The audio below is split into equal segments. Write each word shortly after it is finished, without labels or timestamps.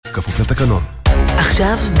כפוף לתקנון.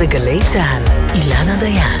 עכשיו בגלי צהל, אילנה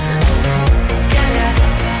דיין.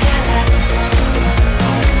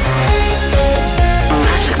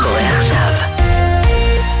 מה שקורה עכשיו.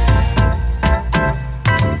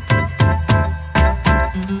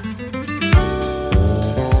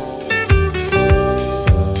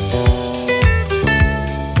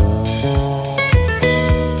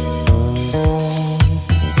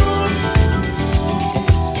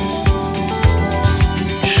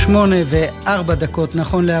 שמונה וארבע דקות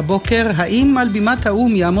נכון להבוקר. האם על בימת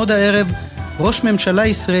האום יעמוד הערב ראש ממשלה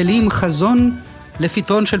ישראלי עם חזון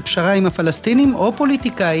לפתרון של פשרה עם הפלסטינים, או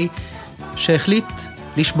פוליטיקאי שהחליט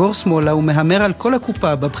לשבור שמאלה ומהמר על כל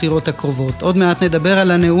הקופה בבחירות הקרובות? עוד מעט נדבר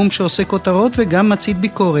על הנאום שעושה כותרות וגם מצית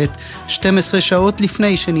ביקורת. 12 שעות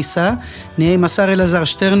לפני שניסה, נהיה עם השר אלעזר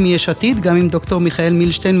שטרן מיש עתיד, גם עם דוקטור מיכאל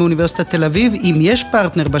מילשטיין מאוניברסיטת תל אביב. אם יש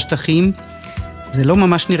פרטנר בשטחים, זה לא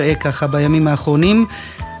ממש נראה ככה בימים האחרונים.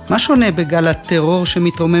 מה שונה בגל הטרור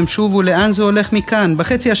שמתרומם שוב, ולאן זה הולך מכאן?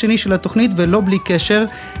 בחצי השני של התוכנית ולא בלי קשר,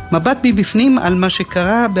 מבט מבפנים על מה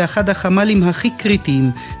שקרה באחד החמ"לים הכי קריטיים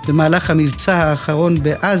במהלך המבצע האחרון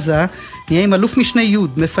בעזה. נהיה עם אלוף משנה י',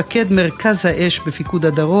 מפקד מרכז האש בפיקוד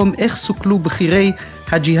הדרום, איך סוכלו בחירי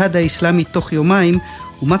הג'יהאד האסלאמי תוך יומיים,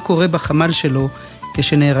 ומה קורה בחמ"ל שלו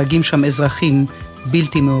כשנהרגים שם אזרחים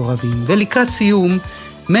בלתי מעורבים. ולקראת סיום,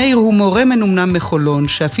 מאיר הוא מורה מנומנם מחולון,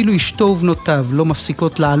 שאפילו אשתו ובנותיו לא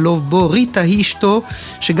מפסיקות לעלוב בו. ריטה היא אשתו,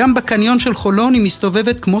 שגם בקניון של חולון היא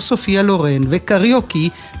מסתובבת כמו סופיה לורן, וקריוקי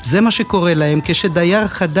זה מה שקורה להם כשדייר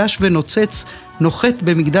חדש ונוצץ נוחת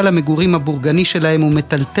במגדל המגורים הבורגני שלהם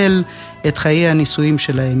ומטלטל את חיי הנישואים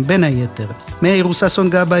שלהם בין היתר. מאיר וססון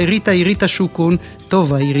גבה, ריטה שוקון,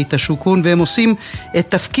 טובה ריטה שוקון, והם עושים את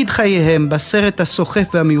תפקיד חייהם בסרט הסוחף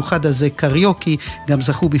והמיוחד הזה, קריוקי. גם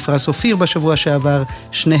זכו בפרס אופיר בשבוע שעבר.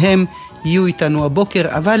 שניהם יהיו איתנו הבוקר,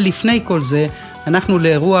 אבל לפני כל זה אנחנו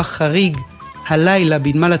לאירוע חריג הלילה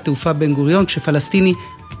בנמל התעופה בן גוריון, כשפלסטיני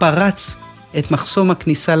פרץ את מחסום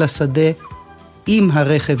הכניסה לשדה עם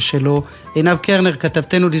הרכב שלו. עינב קרנר,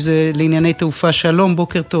 כתבתנו לענייני תעופה, שלום,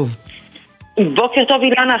 בוקר טוב. בוקר טוב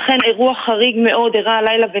אילנה, אכן אירוע חריג מאוד אירע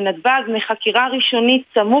הלילה בנתב"ג. מחקירה ראשונית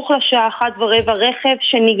סמוך לשעה 1:15 רכב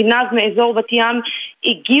שנגנב מאזור בת ים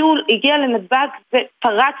הגיע לנתב"ג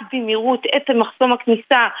ופרץ במהירות את מחסום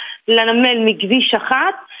הכניסה לנמל מכביש 1.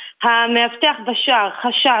 המאבטח בשער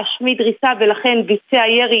חשש מדריסה ולכן ביצע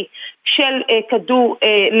ירי של כדור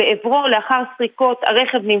לעברו. לאחר סריקות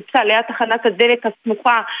הרכב נמצא ליד תחנת הדלק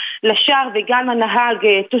הסמוכה לשער, וגם הנהג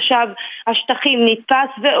תושב השטחים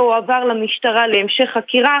נתפס והועבר למשטרה להמשך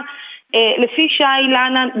חקירה. לפי שעה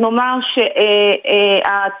אילנה נאמר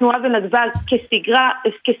שהתנועה בנתב"ג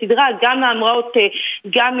כסדרה, גם ההמראות,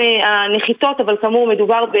 גם הנחיתות, אבל כאמור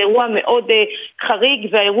מדובר באירוע מאוד חריג,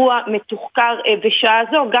 והאירוע מתוחקר בשעה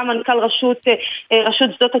זו. גם מנכ"ל רשות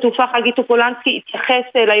שדות התעופה חגי טופולנסקי התייחס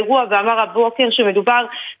לאירוע ואמר הבוקר שמדובר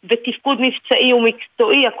בתפקוד מבצעי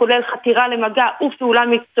ומקצועי הכולל חתירה למגע ופעולה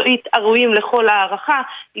מקצועית הראויים לכל הערכה.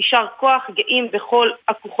 יישר כוח, גאים בכל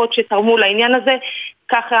הכוחות שתרמו לעניין הזה.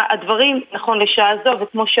 ככה הדברים נכון לשעה זו,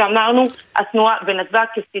 וכמו שאמרנו, התנועה בנתב"ג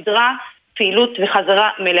כסדרה, פעילות וחזרה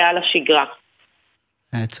מלאה לשגרה.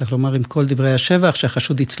 צריך לומר עם כל דברי השבח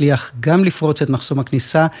שהחשוד הצליח גם לפרוץ את מחסום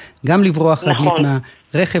הכניסה, גם לברוח רגלית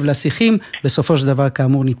מהרכב לשיחים, בסופו של דבר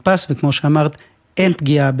כאמור נתפס, וכמו שאמרת, אין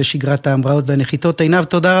פגיעה בשגרת ההמראות והנחיתות. עינב,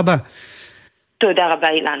 תודה רבה. תודה רבה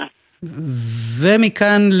אילנה.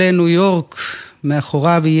 ומכאן לניו יורק,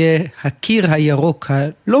 מאחוריו יהיה הקיר הירוק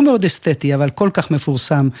הלא מאוד אסתטי, אבל כל כך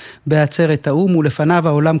מפורסם בעצרת האום, ולפניו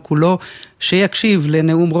העולם כולו שיקשיב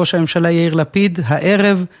לנאום ראש הממשלה יאיר לפיד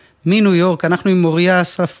הערב מניו יורק. אנחנו עם מוריה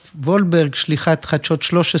אסרף וולברג, שליחת חדשות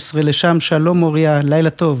 13 לשם. שלום מוריה, לילה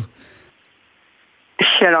טוב.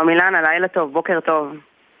 שלום אילנה, לילה טוב, בוקר טוב.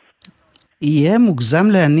 יהיה מוגזם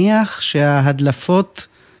להניח שההדלפות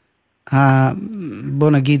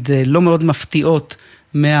בוא נגיד לא מאוד מפתיעות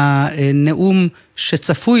מהנאום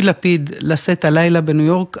שצפוי לפיד לשאת הלילה בניו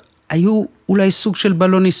יורק היו אולי סוג של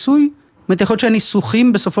בלון ניסוי? זאת אומרת, יכול להיות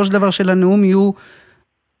שהניסוחים בסופו של דבר של הנאום יהיו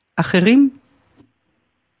אחרים?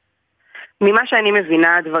 ממה שאני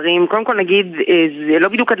מבינה הדברים, קודם כל נגיד, זה לא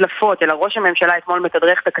בדיוק הדלפות, אלא ראש הממשלה אתמול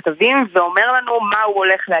מתדרך את הכתבים ואומר לנו מה הוא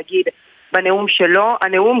הולך להגיד בנאום שלו.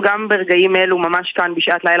 הנאום גם ברגעים אלו ממש כאן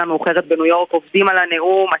בשעת לילה מאוחרת בניו יורק עובדים על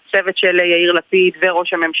הנאום, הצוות של יאיר לפיד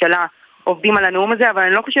וראש הממשלה עובדים על הנאום הזה, אבל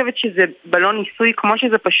אני לא חושבת שזה בלון ניסוי, כמו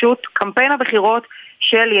שזה פשוט קמפיין הבחירות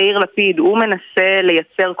של יאיר לפיד. הוא מנסה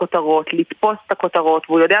לייצר כותרות, לתפוס את הכותרות,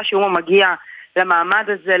 והוא יודע שהוא מגיע למעמד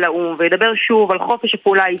הזה לאום וידבר שוב על חופש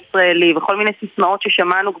הפעולה הישראלי וכל מיני סיסמאות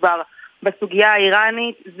ששמענו כבר בסוגיה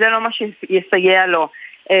האיראנית. זה לא מה שיסייע לו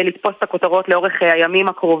לתפוס את הכותרות לאורך הימים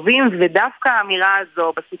הקרובים, ודווקא האמירה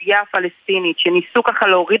הזו בסוגיה הפלסטינית, שניסו ככה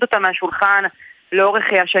להוריד אותה מהשולחן לאורך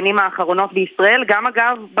השנים האחרונות בישראל, גם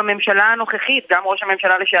אגב בממשלה הנוכחית, גם ראש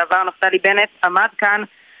הממשלה לשעבר נפתלי בנט עמד כאן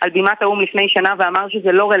על בימת האום לפני שנה ואמר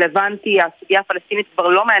שזה לא רלוונטי, הסוגיה הפלסטינית כבר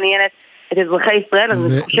לא מעניינת את אזרחי ישראל,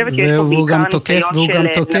 אז אני חושבת שיש פה בעיקר ניסיון של... והוא גם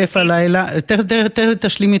תוקף הלילה, תכף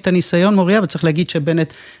תשלימי את הניסיון מוריה, וצריך להגיד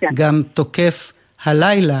שבנט גם תוקף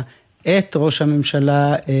הלילה את ראש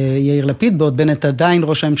הממשלה יאיר לפיד, בעוד בנט עדיין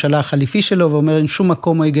ראש הממשלה החליפי שלו, ואומר אין שום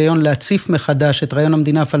מקום או היגיון להציף מחדש את רעיון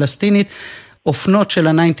המדינה הפלסטינית, אופנות של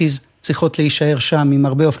ה-90s צריכות להישאר שם, עם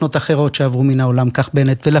הרבה אופנות אחרות שעברו מן העולם, כך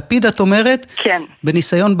בנט. ולפיד את אומרת, כן.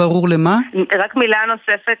 בניסיון ברור למה? רק מילה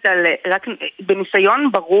נוספת,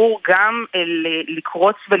 בניסיון ברור גם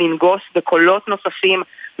לקרוץ ולנגוס בקולות נוספים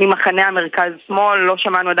ממחנה המרכז-שמאל, לא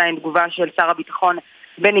שמענו עדיין תגובה של שר הביטחון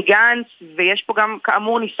בני גנץ, ויש פה גם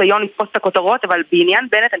כאמור ניסיון לתפוס את הכותרות, אבל בעניין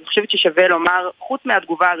בנט אני חושבת ששווה לומר, חוץ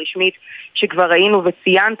מהתגובה הרשמית שכבר ראינו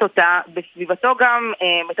וציינת אותה, בסביבתו גם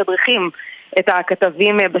מתדרכים את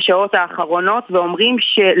הכתבים בשעות האחרונות, ואומרים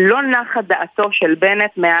שלא נחה דעתו של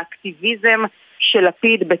בנט מהאקטיביזם של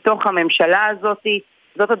לפיד בתוך הממשלה הזאת.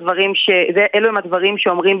 אלו הם הדברים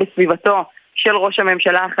שאומרים בסביבתו של ראש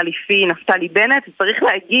הממשלה החליפי נפתלי בנט. צריך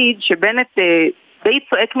להגיד שבנט די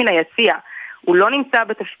צועק מן היציע. הוא לא נמצא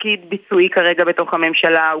בתפקיד ביצועי כרגע בתוך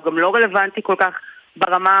הממשלה, הוא גם לא רלוונטי כל כך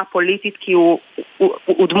ברמה הפוליטית, כי הוא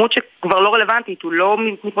דמות שכבר לא רלוונטית, הוא לא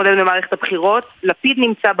מתמודד במערכת הבחירות. לפיד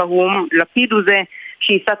נמצא בהום, לפיד הוא זה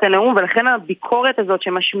שיישא את הנאום, ולכן הביקורת הזאת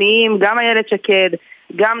שמשמיעים גם איילת שקד,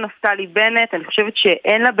 גם נפתלי בנט, אני חושבת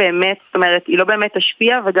שאין לה באמת, זאת אומרת, היא לא באמת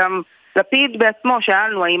תשפיע, וגם לפיד בעצמו,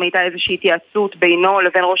 שאלנו האם הייתה איזושהי התייעצות בינו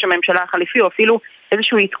לבין ראש הממשלה החליפי, או אפילו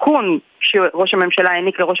איזשהו עדכון שראש הממשלה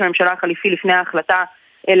העניק לראש הממשלה החליפי לפני ההחלטה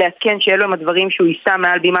לעדכן שאלו הם הדברים שהוא יישא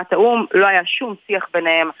מעל בימת האום, לא היה שום שיח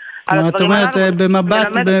ביניהם. את אומרת,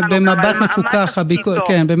 במבט מפוקח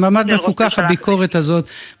הביקורת הזאת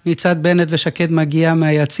מצד בנט ושקד מגיעה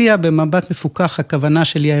מהיציע, במבט מפוקח הכוונה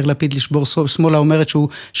של יאיר לפיד לשבור שמאלה אומרת שהוא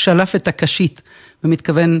שלף את הקשית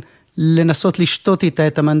ומתכוון לנסות לשתות איתה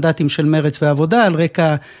את המנדטים של מרץ ועבודה, על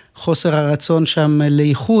רקע חוסר הרצון שם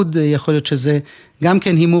לאיחוד, יכול להיות שזה גם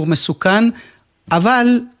כן הימור מסוכן, אבל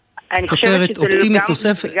כותרת אופטימית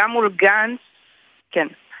נוספת. זה גם מול גנץ, כן,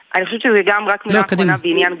 אני חושבת שזה גם רק מילה אחרונה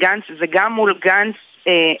בעניין גנץ, זה גם מול גנץ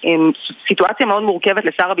סיטואציה מאוד מורכבת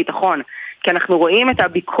לשר הביטחון, כי אנחנו רואים את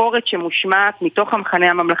הביקורת שמושמעת מתוך המחנה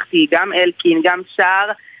הממלכתי, גם אלקין, גם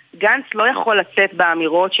סער, גנץ לא יכול לצאת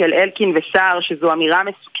באמירות של אלקין וסער, שזו אמירה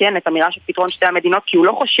מסוכנת, אמירה של פתרון שתי המדינות, כי הוא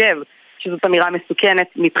לא חושב שזאת אמירה מסוכנת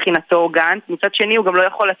מבחינתו גנץ. מצד שני הוא גם לא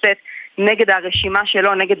יכול לצאת נגד הרשימה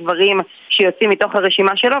שלו, נגד דברים שיוצאים מתוך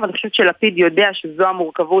הרשימה שלו, אבל אני חושבת שלפיד יודע שזו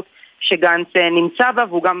המורכבות שגנץ נמצא בה,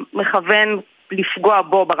 והוא גם מכוון לפגוע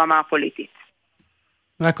בו ברמה הפוליטית.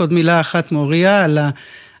 רק עוד מילה אחת מוריה, על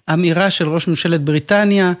האמירה של ראש ממשלת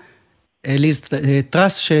בריטניה, ליז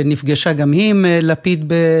טרס, שנפגשה גם היא עם לפיד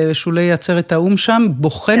בשולי עצרת האום שם,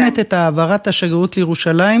 בוחנת את העברת השגרירות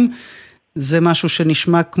לירושלים, זה משהו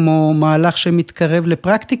שנשמע כמו מהלך שמתקרב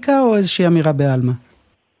לפרקטיקה, או איזושהי אמירה בעלמא?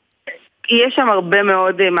 יש שם הרבה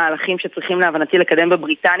מאוד מהלכים שצריכים להבנתי לקדם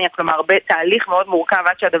בבריטניה, כלומר הרבה תהליך מאוד מורכב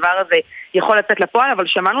עד שהדבר הזה יכול לצאת לפועל, אבל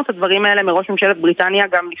שמענו את הדברים האלה מראש ממשלת בריטניה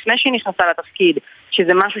גם לפני שהיא נכנסה לתפקיד,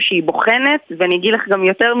 שזה משהו שהיא בוחנת, ואני אגיד לך גם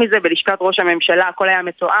יותר מזה, בלשכת ראש הממשלה, הכל היה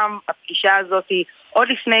מתואם, הפגישה הזאת, עוד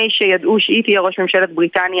לפני שידעו שהיא תהיה ראש ממשלת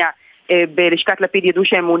בריטניה, בלשכת לפיד ידעו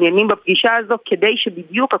שהם מעוניינים בפגישה הזו, כדי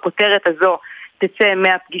שבדיוק הכותרת הזו תצא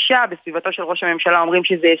מהפגישה. בסביבתו של ראש הממשלה אומרים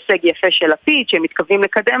שזה הישג יפה של לפיד, שהם מתכוונים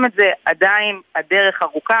לקדם את זה, עדיין הדרך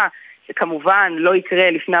ארוכה, שכמובן לא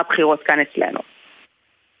יקרה לפני הבחירות כאן אצלנו.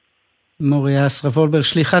 מוריה אסרבולברג,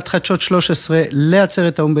 שליחת חדשות 13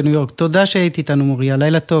 לעצרת האום בניו יורק. תודה שהיית איתנו מוריה,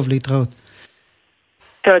 לילה טוב, להתראות.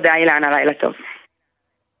 תודה אילנה, לילה טוב.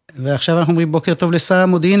 ועכשיו אנחנו אומרים בוקר טוב לשר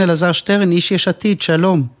המודיעין אלעזר שטרן, איש יש עתיד,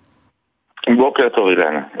 שלום. בוקר טוב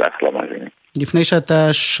אילנה, ואחלה מאזינים. לפני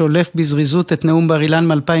שאתה שולף בזריזות את נאום בר אילן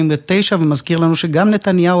מ-2009 ומזכיר לנו שגם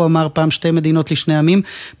נתניהו אמר פעם שתי מדינות לשני עמים,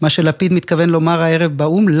 מה שלפיד מתכוון לומר הערב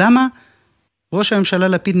באום, למה ראש הממשלה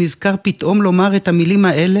לפיד נזכר פתאום לומר את המילים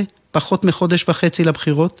האלה פחות מחודש וחצי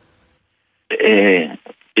לבחירות?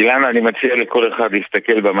 אילנה, אני מציע לכל אחד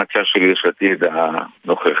להסתכל במצע של יש עתיד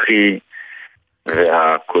הנוכחי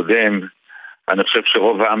והקודם. אני חושב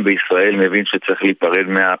שרוב העם בישראל מבין שצריך להיפרד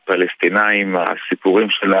מהפלסטינאים, הסיפורים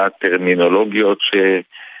של הטרמינולוגיות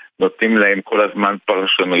שנותנים להם כל הזמן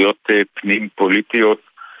פרשנויות פנים פוליטיות.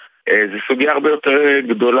 זו סוגיה הרבה יותר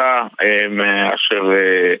גדולה מאשר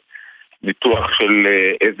ניתוח של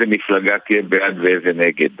איזה מפלגה תהיה בעד ואיזה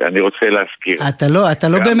נגד. אני רוצה להזכיר. אתה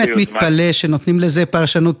לא באמת מתפלא שנותנים לזה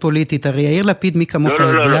פרשנות פוליטית. הרי יאיר לפיד מי כמוך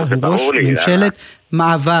יודע, הוא ראש ממשלת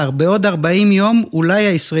מעבר. בעוד 40 יום אולי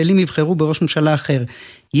הישראלים יבחרו בראש ממשלה אחר.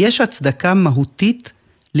 יש הצדקה מהותית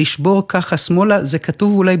לשבור ככה שמאלה, זה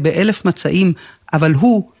כתוב אולי ב1000 מצעים, אבל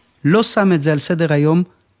הוא לא שם את זה על סדר היום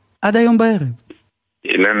עד היום בערב.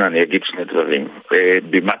 אילנה, אני אגיד שני דברים.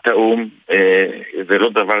 בימת האום, זה לא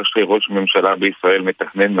דבר שראש ממשלה בישראל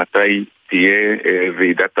מתכנן מתי תהיה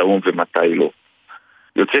ועידת האום ומתי לא.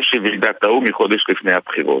 יוצא שוועידת האום היא חודש לפני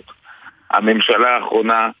הבחירות. הממשלה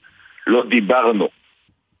האחרונה לא דיברנו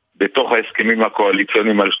בתוך ההסכמים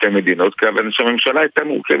הקואליציוניים על שתי מדינות, כיוון שהממשלה הייתה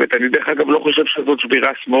מורכבת. אני דרך אגב לא חושב שזאת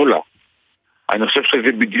שבירה שמאלה. אני חושב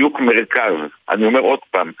שזה בדיוק מרכז. אני אומר עוד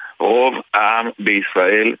פעם, רוב העם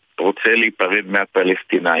בישראל רוצה להיפרד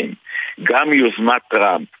מהפלסטינאים. גם יוזמת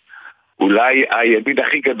טראמפ, אולי הידיד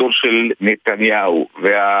הכי גדול של נתניהו,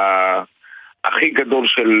 והכי גדול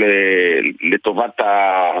של לטובת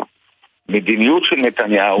המדיניות של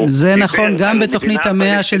נתניהו. זה נכון, גם בתוכנית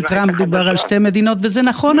המאה של טראמפ דובר על שתי מדינות, וזה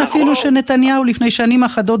נכון אפילו שנתניהו לפני שנים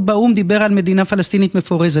אחדות באום דיבר על מדינה פלסטינית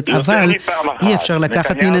מפורזת, אבל אי אפשר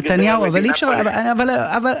לקחת מנתניהו, אבל אי אפשר,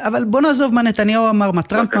 אבל בוא נעזוב מה נתניהו אמר, מה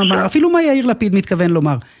טראמפ אמר, אפילו מה יאיר לפיד מתכוון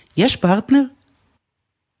לומר. יש פרטנר?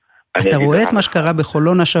 אתה רואה את מה שקרה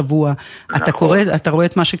בחולון השבוע, אתה רואה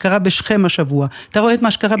את מה שקרה בשכם השבוע, אתה רואה את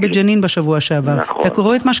מה שקרה בג'נין בשבוע שעבר, אתה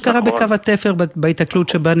רואה את מה שקרה בקו התפר בהתקלות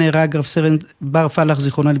שבה נהרג רב סרן בר פלח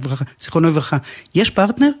זיכרונו לברכה. יש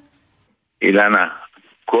פרטנר? אילנה,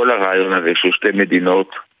 כל הרעיון הזה של שתי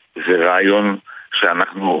מדינות זה רעיון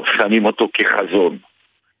שאנחנו שמים אותו כחזון.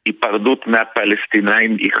 היפרדות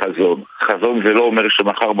מהפלסטינאים היא חזון. חזון זה לא אומר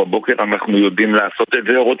שמחר בבוקר אנחנו יודעים לעשות את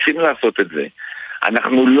זה או רוצים לעשות את זה.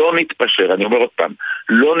 אנחנו לא נתפשר, אני אומר עוד פעם,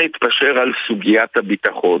 לא נתפשר על סוגיית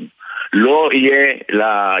הביטחון. לא יהיה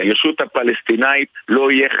לישות הפלסטינאית,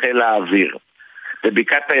 לא יהיה חיל האוויר.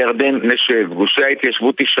 בבקעת הירדן נשב, גושי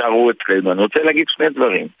ההתיישבות יישארו אצלנו. אני רוצה להגיד שני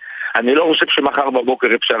דברים. אני לא חושב שמחר בבוקר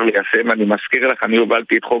אפשר ליישם, אני מזכיר לך, אני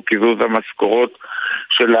הובלתי את חוק קיזוז המשכורות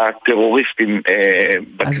של הטרוריסטים.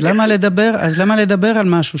 אז למה לדבר על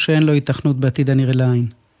משהו שאין לו התכנות בעתיד הנראה לעין?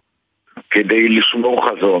 כדי לשמור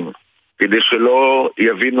חזון. כדי שלא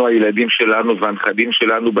יבינו הילדים שלנו והנכדים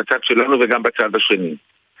שלנו בצד שלנו וגם בצד השני.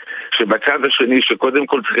 שבצד השני, שקודם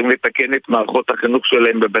כל צריכים לתקן את מערכות החינוך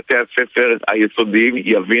שלהם בבתי הספר היסודיים,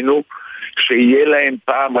 יבינו שיהיה להם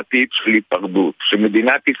פעם עתיד של היפרדות.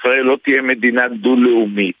 שמדינת ישראל לא תהיה מדינה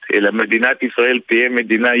דו-לאומית, אלא מדינת ישראל תהיה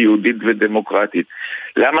מדינה יהודית ודמוקרטית.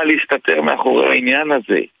 למה להסתתר מאחורי העניין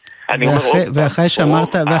הזה?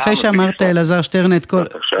 ואחרי שאמרת אלעזר שטרן את כל...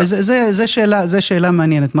 זה שאלה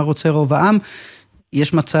מעניינת, מה רוצה רוב העם?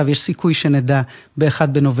 יש מצב, יש סיכוי שנדע ב1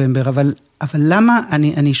 בנובמבר, אבל למה,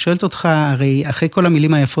 אני שואלת אותך, הרי אחרי כל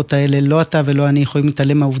המילים היפות האלה, לא אתה ולא אני יכולים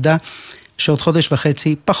להתעלם מהעובדה, שעוד חודש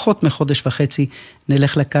וחצי, פחות מחודש וחצי,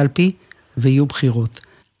 נלך לקלפי ויהיו בחירות.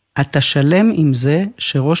 אתה שלם עם זה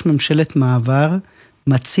שראש ממשלת מעבר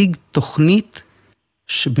מציג תוכנית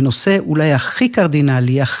שבנושא אולי הכי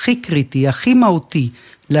קרדינלי, הכי קריטי, הכי מהותי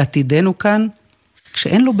לעתידנו כאן,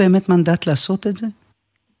 כשאין לו באמת מנדט לעשות את זה?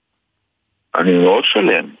 אני מאוד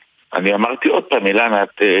שלם. אני אמרתי עוד פעם, אילנה,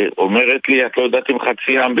 את אומרת לי, את לא יודעת עם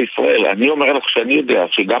חצי העם בישראל. אני אומר לך שאני יודע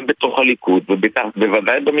שגם בתוך הליכוד,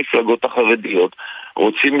 ובוודאי במפלגות החרדיות,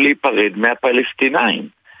 רוצים להיפרד מהפלסטינאים.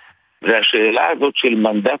 והשאלה הזאת של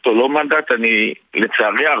מנדט או לא מנדט, אני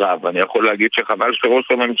לצערי הרב, אני יכול להגיד שחבל שראש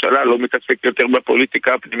הממשלה לא מתעסק יותר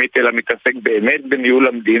בפוליטיקה הפנימית, אלא מתעסק באמת בניהול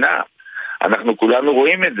המדינה. אנחנו כולנו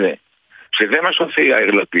רואים את זה. שזה מה שעושה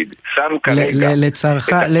יאיר לפיד. שם כרגע...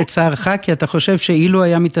 לצערך, כי אתה חושב שאילו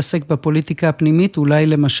היה מתעסק בפוליטיקה הפנימית, אולי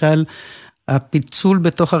למשל הפיצול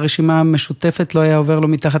בתוך הרשימה המשותפת לא היה עובר לו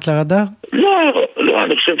מתחת לרדאר? לא,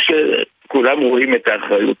 אני חושב שכולם רואים את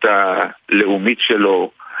האחריות הלאומית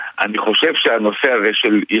שלו. אני חושב שהנושא הזה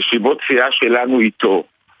של ישיבות סיעה שלנו איתו,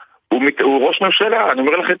 הוא ראש ממשלה, אני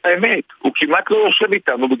אומר לך את האמת, הוא כמעט לא יושב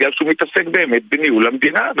איתנו בגלל שהוא מתעסק באמת בניהול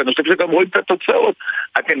המדינה, ואני חושב שגם רואים את התוצאות.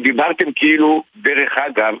 אתם דיברתם כאילו דרך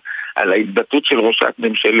אגב על ההתבטאות של ראשת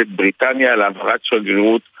ממשלת בריטניה על העברת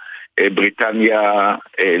שגרירות בריטניה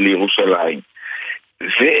לירושלים.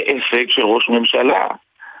 זה הישג של ראש ממשלה.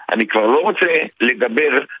 אני כבר לא רוצה לדבר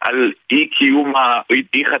על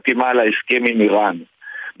אי חתימה על ההסכם עם איראן.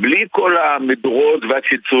 בלי כל המדורות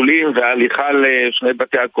והצלצולים וההליכה לשני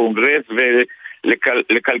בתי הקונגרס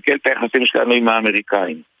ולקלקל את היחסים שלנו עם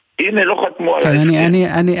האמריקאים. הנה, לא חתמו על ההסכם.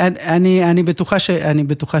 אני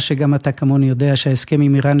בטוחה שגם אתה כמוני יודע שההסכם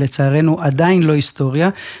עם איראן לצערנו עדיין לא היסטוריה,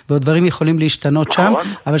 ועוד דברים יכולים להשתנות שם,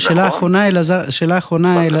 אבל שאלה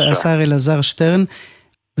האחרונה, השר אלעזר שטרן,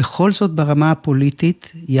 בכל זאת ברמה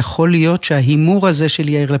הפוליטית יכול להיות שההימור הזה של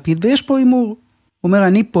יאיר לפיד, ויש פה הימור, הוא אומר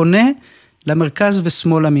אני פונה למרכז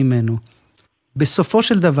ושמאלה ממנו. בסופו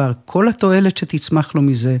של דבר, כל התועלת שתצמח לו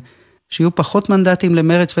מזה, שיהיו פחות מנדטים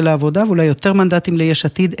למרץ ולעבודה, ואולי יותר מנדטים ליש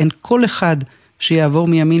עתיד, אין כל אחד שיעבור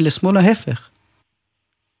מימין לשמאל, ההפך.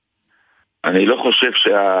 אני לא חושב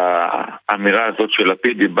שהאמירה הזאת של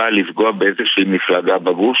לפיד היא באה לפגוע באיזושהי מפלגה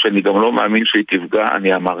בגוש, אני גם לא מאמין שהיא תפגע,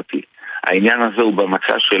 אני אמרתי. העניין הזה הוא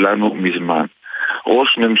במצע שלנו מזמן.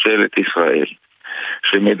 ראש ממשלת ישראל,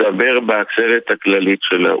 שמדבר בעצרת הכללית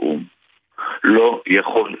של האו"ם, לא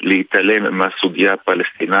יכול להתעלם מהסוגיה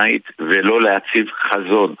הפלסטינאית ולא להציב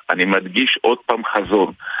חזון. אני מדגיש עוד פעם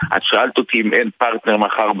חזון. את שאלת אותי אם אין פרטנר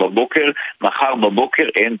מחר בבוקר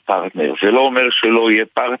אין פרטנר. זה לא אומר שלא יהיה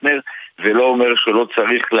פרטנר, זה לא אומר שלא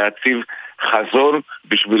צריך להציב חזון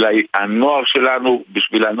בשביל הנוער שלנו,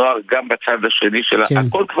 בשביל הנוער גם בצד השני שלה. כן.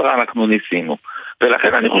 הכל כבר אנחנו ניסינו.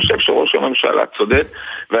 ולכן אני חושב שראש הממשלה צודק,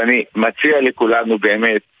 ואני מציע לכולנו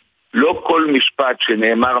באמת, לא כל משפט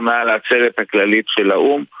שנאמר מעל העצרת הכללית של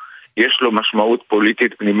האו"ם, יש לו משמעות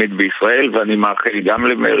פוליטית פנימית בישראל, ואני מאחל גם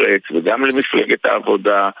למרץ וגם למפלגת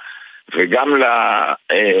העבודה וגם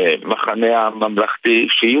למחנה הממלכתי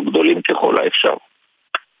שיהיו גדולים ככל האפשר.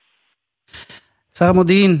 שר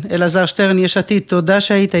המודיעין, אלעזר שטרן, יש עתיד, תודה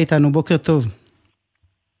שהיית איתנו, בוקר טוב.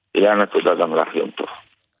 אילנה, תודה גם לך, יום טוב.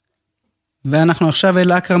 ואנחנו עכשיו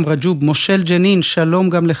אל אכרם רג'וב, מושל ג'נין, שלום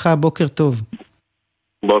גם לך, בוקר טוב.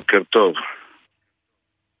 בוקר טוב.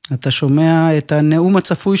 אתה שומע את הנאום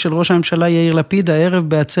הצפוי של ראש הממשלה יאיר לפיד הערב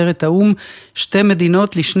בעצרת האו"ם, שתי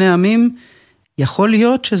מדינות לשני עמים. יכול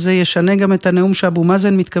להיות שזה ישנה גם את הנאום שאבו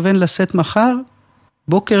מאזן מתכוון לשאת מחר?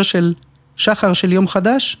 בוקר של שחר של יום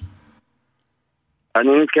חדש? אני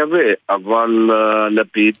מקווה, אבל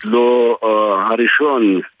לפיד לא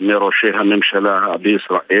הראשון מראשי הממשלה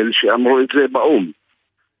בישראל שאמרו את זה באו"ם.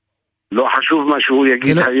 לא חשוב מה שהוא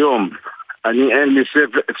יגיד היום. אין לי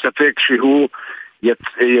ספק שהוא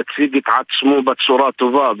יציג את עצמו בצורה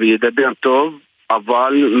טובה וידבר טוב,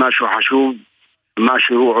 אבל משהו חשוב, מה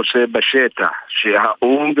שהוא עושה בשטח,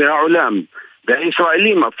 שהאו"ם והעולם,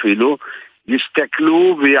 והישראלים אפילו,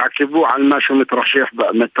 יסתכלו ויעקבו על משהו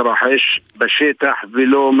מתרחש בשטח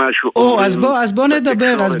ולא משהו... אז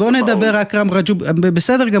בוא נדבר, אכרם רג'וב,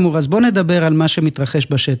 בסדר גמור, אז בוא נדבר על מה שמתרחש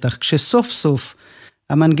בשטח. כשסוף סוף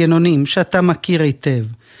המנגנונים שאתה מכיר היטב,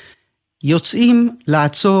 יוצאים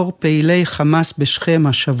לעצור פעילי חמאס בשכם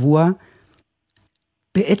השבוע,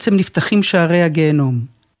 בעצם נפתחים שערי הגיהנום,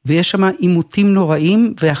 ויש שם עימותים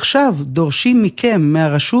נוראים, ועכשיו דורשים מכם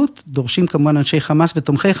מהרשות, דורשים כמובן אנשי חמאס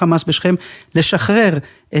ותומכי חמאס בשכם, לשחרר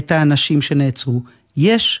את האנשים שנעצרו.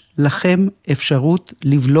 יש לכם אפשרות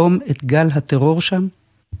לבלום את גל הטרור שם?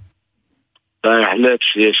 בהחלט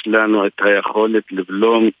שיש לנו את היכולת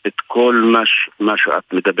לבלום את כל מה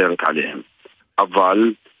שאת מדברת עליהם.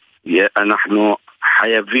 אבל אנחנו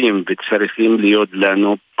חייבים וצריכים להיות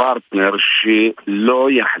לנו פרטנר שלא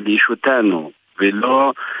יחליש אותנו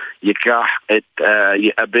ולא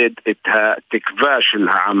יאבד את התקווה של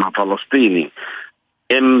העם הפלסטיני.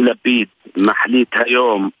 אם לפיד מחליט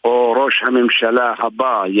היום או ראש הממשלה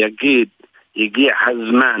הבא יגיד הגיע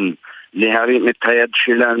הזמן להרים את היד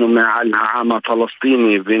שלנו מעל העם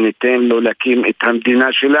הפלסטיני וניתן לו להקים את המדינה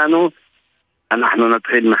שלנו, אנחנו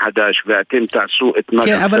נתחיל מחדש ואתם תעשו את מה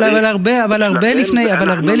שצריך.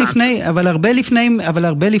 אבל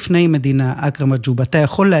הרבה לפני מדינה, אכרם רג'וב, אתה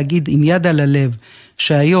יכול להגיד עם יד על הלב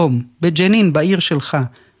שהיום בג'נין, בעיר שלך,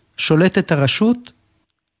 שולטת הרשות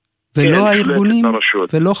ולא הארגונים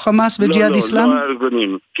ולא חמאס וג'יהאד איסלאם? לא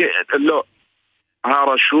הארגונים, לא.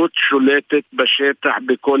 הרשות שולטת בשטח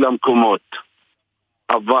בכל המקומות.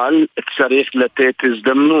 אבל צריך לתת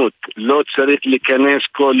הזדמנות, לא צריך להיכנס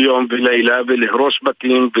כל יום ולילה ולהרוס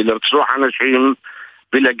בתים ולרצוח אנשים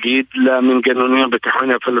ולהגיד למנגנונים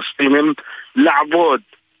הביטחוניים הפלסטינים לעבוד.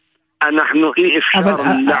 אנחנו אי אפשר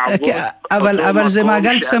לעבוד. אבל זה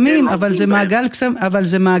מעגל קסמים, אבל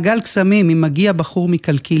זה מעגל קסמים. אם מגיע בחור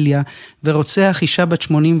מקלקיליה ורוצח אישה בת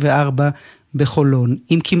 84 בחולון,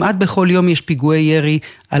 אם כמעט בכל יום יש פיגועי ירי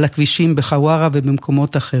על הכבישים בחווארה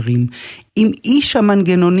ובמקומות אחרים, אם איש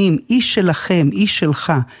המנגנונים, איש שלכם, איש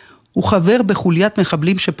שלך, הוא חבר בחוליית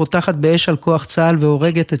מחבלים שפותחת באש על כוח צה"ל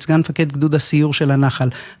והורגת את סגן מפקד גדוד הסיור של הנחל,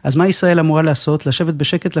 אז מה ישראל אמורה לעשות? לשבת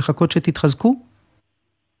בשקט לחכות שתתחזקו?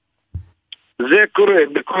 זה קורה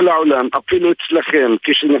בכל העולם, אפילו אצלכם.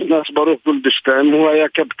 כשנכנס ברוך גולדשטיין, הוא היה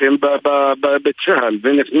קפטן בצה"ל,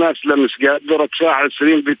 ונכנס למסגד ורצח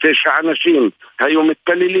 29 אנשים, היו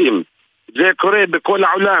מתפללים. זה קורה בכל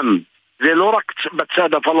העולם, זה לא רק בצד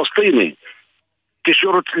הפלסטיני.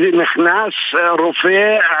 כשנכנס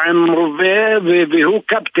רופא עם רובה והוא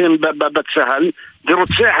קפטן בצהל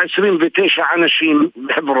ורוצח 29 אנשים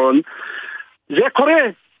בחברון, זה קורה.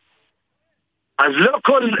 אז לא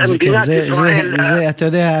כל מדינת ישראל... אתה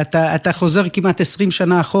יודע, אתה חוזר כמעט 20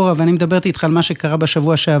 שנה אחורה, ואני מדברת איתך על מה שקרה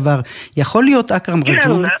בשבוע שעבר. יכול להיות, אכרם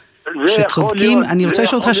רג'וב, שצודקים, אני רוצה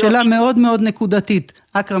לשאול אותך שאלה מאוד מאוד נקודתית.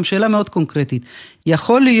 אכרם, שאלה מאוד קונקרטית.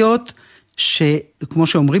 יכול להיות שכמו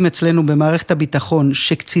שאומרים אצלנו במערכת הביטחון,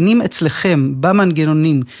 שקצינים אצלכם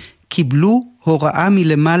במנגנונים קיבלו הוראה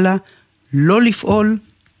מלמעלה לא לפעול,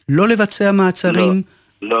 לא לבצע מעצרים,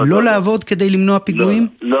 לא לעבוד כדי למנוע פיגועים?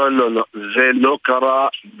 לא, זה לא קרה,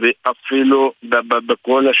 ואפילו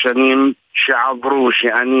בכל השנים שעברו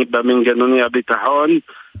שאני במנגנוני הביטחון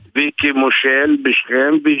וכמושל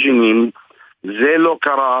בשכם וג'נין, זה לא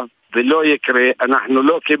קרה ולא יקרה. אנחנו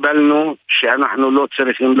לא קיבלנו שאנחנו לא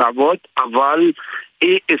צריכים לעבוד, אבל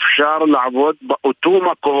אי אפשר לעבוד באותו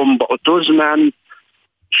מקום, באותו זמן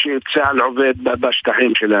שצה"ל עובד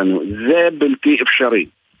בשטחים שלנו. זה בלתי אפשרי.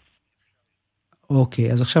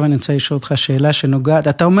 אוקיי, אז עכשיו אני רוצה לשאול אותך שאלה שנוגעת,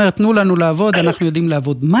 אתה אומר, תנו לנו לעבוד, אנחנו יודעים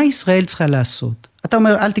לעבוד. מה ישראל צריכה לעשות? אתה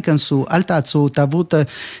אומר, אל תיכנסו, אל תעצרו, תעברו,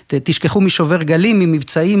 תשכחו משובר גלים,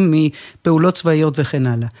 ממבצעים, מפעולות צבאיות וכן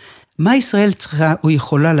הלאה. מה ישראל צריכה או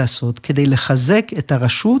יכולה לעשות כדי לחזק את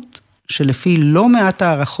הרשות שלפי לא מעט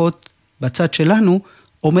הערכות בצד שלנו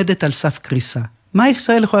עומדת על סף קריסה? מה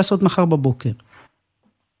ישראל יכולה לעשות מחר בבוקר?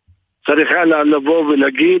 צריכה לבוא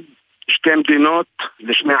ולהגיד שתי מדינות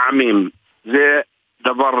לשני עמים. זה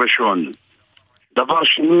דבר ראשון. דבר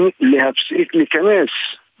שני, להפסיק להיכנס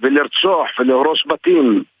ולרצוח ולהרוס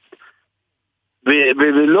בתים.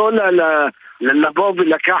 ולא לבוא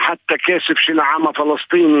ולקחת את הכסף של העם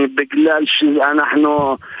הפלסטיני בגלל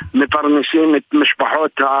שאנחנו מפרנסים את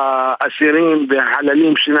משפחות האסירים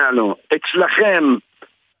והחללים שלנו. אצלכם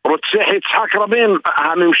רוצח יצחק רבין,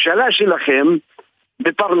 הממשלה שלכם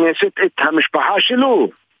מפרנסת את המשפחה שלו.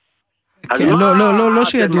 כן, לא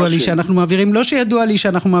שידוע לי שאנחנו מעבירים, לא שידוע לי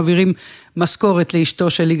שאנחנו מעבירים משכורת לאשתו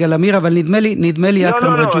של יגאל עמיר, אבל נדמה לי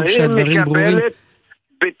אכרם רג'וב שהדברים ברורים. היא מקבלת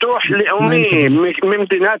ביטוח לאומי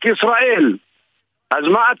ממדינת ישראל. אז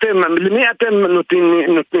מה למי אתם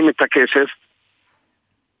נותנים את הכסף?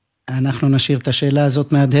 אנחנו נשאיר את השאלה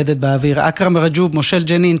הזאת מהדהדת באוויר. אכרם רג'וב, מושל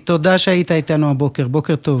ג'נין, תודה שהיית איתנו הבוקר,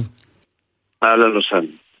 בוקר טוב. אהלן וסהלן.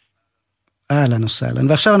 אהלן וסהלן.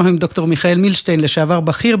 ועכשיו אנחנו עם דוקטור מיכאל מילשטיין, לשעבר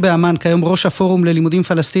בכיר באמן, כיום ראש הפורום ללימודים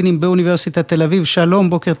פלסטינים באוניברסיטת תל אביב. שלום,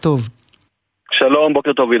 בוקר טוב. שלום,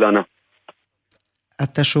 בוקר טוב אילנה.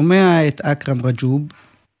 אתה שומע את אכרם רג'וב,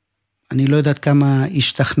 אני לא יודעת כמה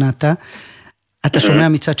השתכנעת, אתה שומע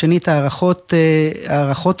מצד שני את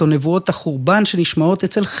הערכות או נבואות החורבן שנשמעות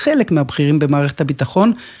אצל חלק מהבכירים במערכת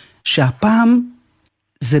הביטחון, שהפעם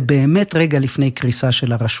זה באמת רגע לפני קריסה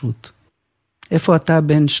של הרשות. איפה אתה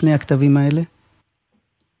בין שני הכתבים האלה?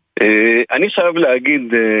 אני חייב להגיד,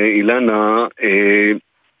 אילנה,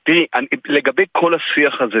 לגבי כל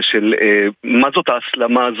השיח הזה של מה זאת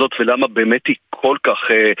ההסלמה הזאת ולמה באמת היא כל כך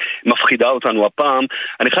מפחידה אותנו הפעם,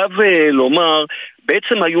 אני חייב לומר,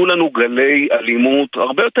 בעצם היו לנו גלי אלימות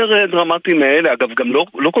הרבה יותר דרמטיים מאלה, אגב גם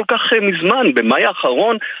לא כל כך מזמן, במאי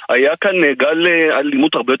האחרון היה כאן גל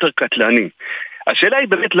אלימות הרבה יותר קטלני. השאלה היא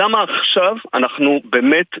באמת למה עכשיו אנחנו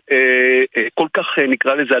באמת כל כך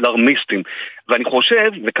נקרא לזה אלרמיסטים, ואני חושב,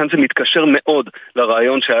 וכאן זה מתקשר מאוד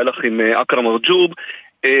לרעיון שהיה לך עם אכרם רג'וב,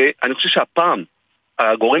 אני חושב שהפעם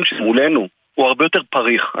הגורם שמולנו הוא הרבה יותר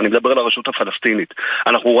פריך, אני מדבר על הרשות הפלסטינית.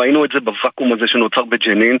 אנחנו ראינו את זה בוואקום הזה שנוצר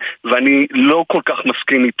בג'נין, ואני לא כל כך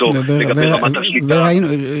מסכים איתו לגבי רמת השליטה.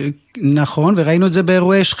 נכון, וראינו את זה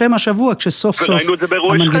באירועי שכם השבוע, כשסוף סוף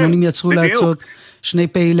המנגנונים יצרו לעצות שני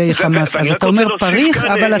פעילי חמאס. אז אתה אומר פריך,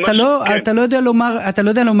 אבל אתה לא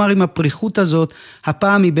יודע לומר אם הפריחות הזאת,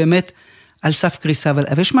 הפעם היא באמת על סף קריסה. אבל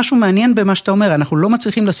יש משהו מעניין במה שאתה אומר, אנחנו לא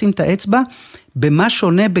מצליחים לשים את האצבע במה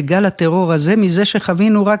שונה בגל הטרור הזה מזה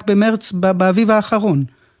שחווינו רק במרץ באביב האחרון.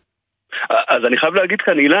 אז אני חייב להגיד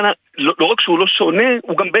כאן, אילנה, לא רק שהוא לא שונה,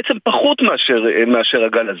 הוא גם בעצם פחות מאשר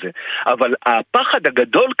הגל הזה. אבל הפחד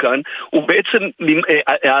הגדול כאן הוא בעצם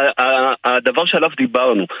הדבר שעליו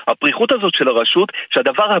דיברנו. הפריחות הזאת של הרשות,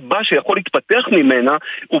 שהדבר הבא שיכול להתפתח ממנה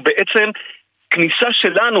הוא בעצם כניסה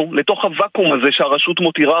שלנו לתוך הוואקום הזה שהרשות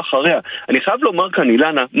מותירה אחריה. אני חייב לומר כאן,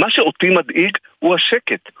 אילנה, מה שאותי מדאיג הוא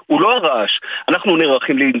השקט, הוא לא הרעש. אנחנו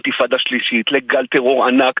נערכים לאינתיפאדה שלישית, לגל טרור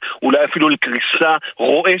ענק, אולי אפילו לקריסה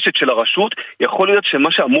רועשת של הרשות. יכול להיות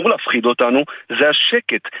שמה שאמור להפחיד אותנו זה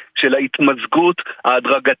השקט של ההתמזגות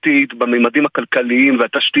ההדרגתית בממדים הכלכליים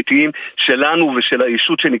והתשתיתיים שלנו ושל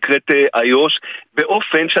הישות שנקראת איו"ש,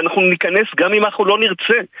 באופן שאנחנו ניכנס גם אם אנחנו לא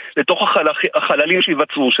נרצה לתוך החללים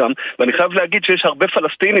שיווצרו שם. ואני חייב להגיד שיש הרבה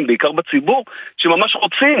פלסטינים, בעיקר בציבור, שממש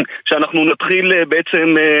רוצים שאנחנו נתחיל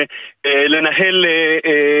בעצם לנהל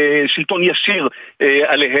שלטון ישיר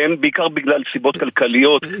עליהם, בעיקר בגלל סיבות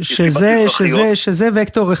כלכליות. שזה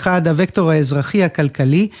וקטור אחד, הוקטור האזרחי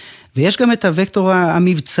הכלכלי, ויש גם את הוקטור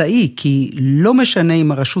המבצעי, כי לא משנה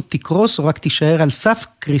אם הרשות תקרוס או רק תישאר על סף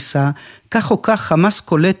קריסה, כך או כך חמאס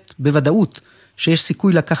קולט בוודאות שיש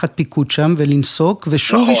סיכוי לקחת פיקוד שם ולנסוק,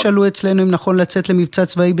 ושוב נכון. ישאלו אצלנו אם נכון לצאת למבצע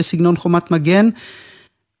צבאי בסגנון חומת מגן,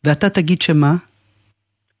 ואתה תגיד שמה?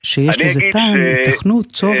 שיש לזה טעם, תכנות,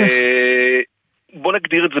 צורך? בוא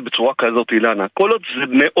נגדיר את זה בצורה כזאת, אילנה. כל עוד זה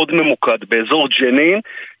מאוד ממוקד באזור ג'נין,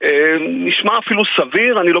 נשמע אפילו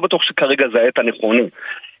סביר, אני לא בטוח שכרגע זה העת הנכונה.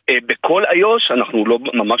 בכל איו"ש אנחנו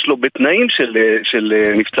ממש לא בתנאים של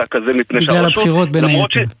מבצע כזה, מפני שהרשות... בגלל הבחירות בין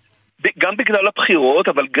היתר. גם בגלל הבחירות,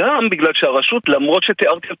 אבל גם בגלל שהרשות, למרות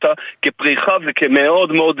שתיארתי אותה כפריחה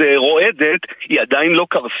וכמאוד מאוד רועדת, היא עדיין לא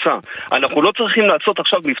קרסה. אנחנו לא צריכים לעשות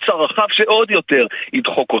עכשיו מבצע רחב שעוד יותר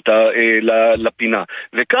ידחוק אותה לפינה.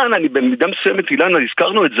 וכאן אני במידה מסוימת, אילנה,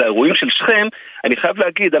 הזכרנו את זה, האירועים של שכם, אני חייב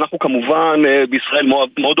להגיד, אנחנו כמובן בישראל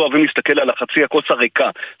מאוד אוהבים להסתכל על החצי הכוס הריקה,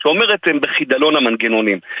 שאומרת הם בחידלון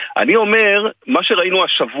המנגנונים. אני אומר, מה שראינו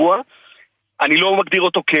השבוע, אני לא מגדיר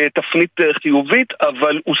אותו כתפנית חיובית,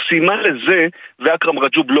 אבל הוא סימן לזה, ואקרם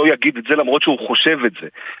רג'וב לא יגיד את זה למרות שהוא חושב את זה,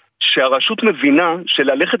 שהרשות מבינה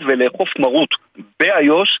שללכת ולאכוף מרות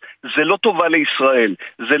באיו"ש זה לא טובה לישראל,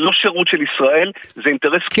 זה לא שירות של ישראל, זה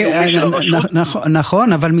אינטרס קיומי של הרשות.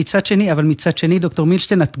 נכון, אבל מצד שני, דוקטור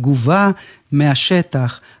מילשטיין, התגובה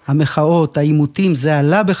מהשטח, המחאות, העימותים, זה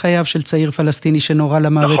עלה בחייו של צעיר פלסטיני שנורא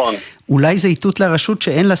למוות. נכון. אולי זה איתות לרשות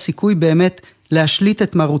שאין לה סיכוי באמת להשליט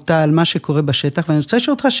את מרותה על מה שקורה בשטח, ואני רוצה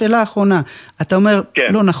לשאול אותך שאלה האחרונה, אתה אומר,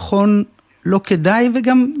 כן. לא נכון, לא כדאי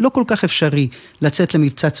וגם לא כל כך אפשרי לצאת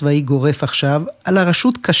למבצע צבאי גורף עכשיו, על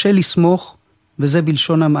הרשות קשה לסמוך, וזה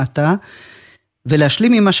בלשון המעטה,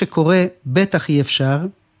 ולהשלים עם מה שקורה בטח אי אפשר,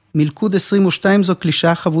 מלכוד 22 זו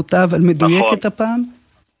קלישה חבוטה, אבל מדויקת הפעם?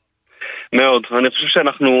 מאוד, אני חושב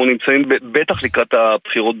שאנחנו נמצאים בטח לקראת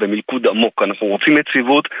הבחירות במלכוד עמוק, אנחנו רוצים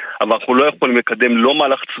יציבות, אבל אנחנו לא יכולים לקדם לא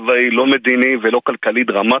מהלך צבאי, לא מדיני ולא כלכלי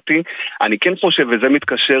דרמטי. אני כן חושב, וזה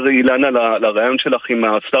מתקשר אילנה לרעיון שלך עם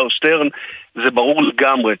השר שטרן, זה ברור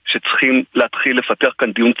לגמרי שצריכים להתחיל לפתח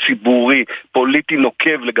כאן דיון ציבורי, פוליטי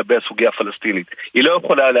נוקב לגבי הסוגיה הפלסטינית. היא לא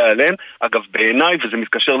יכולה להיעלם, אגב בעיניי, וזה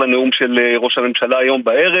מתקשר לנאום של ראש הממשלה היום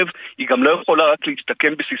בערב, היא גם לא יכולה רק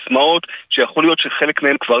להסתכם בסיסמאות שיכול להיות שחלק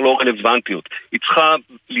מהן כבר לא רלוונטיות. היא צריכה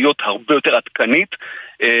להיות הרבה יותר עדכנית,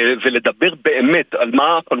 ולדבר באמת על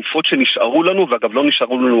מה החלופות שנשארו לנו, ואגב לא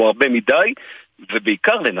נשארו לנו הרבה מדי,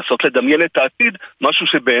 ובעיקר לנסות לדמיין את העתיד, משהו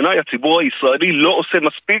שבעיניי הציבור הישראלי לא עושה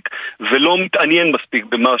מספיק ולא מתעניין מספיק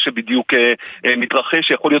במה שבדיוק מתרחש,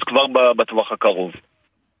 שיכול להיות כבר בטווח הקרוב.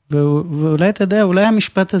 ואולי אתה יודע, אולי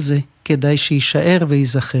המשפט הזה כדאי שישאר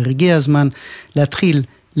ויזכר. הגיע הזמן להתחיל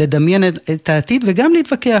לדמיין את העתיד וגם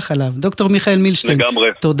להתווכח עליו. דוקטור מיכאל מילשטיין,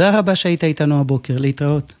 תודה רבה שהיית איתנו הבוקר,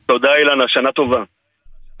 להתראות. תודה אילנה, שנה טובה.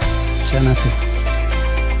 שנה טובה.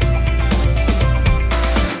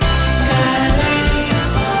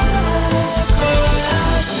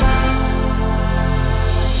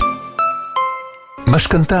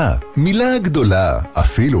 משכנתה, מילה גדולה,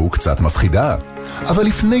 אפילו קצת מפחידה. אבל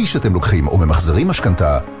לפני שאתם לוקחים או ממחזרים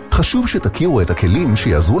משכנתה, חשוב שתכירו את הכלים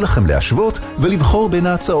שיעזרו לכם להשוות ולבחור בין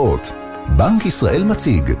ההצעות. בנק ישראל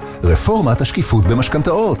מציג רפורמת השקיפות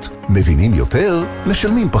במשכנתאות. מבינים יותר,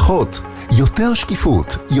 משלמים פחות. יותר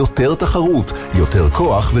שקיפות, יותר תחרות, יותר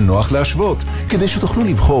כוח ונוח להשוות, כדי שתוכלו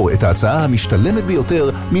לבחור את ההצעה המשתלמת ביותר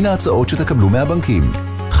מן ההצעות שתקבלו מהבנקים.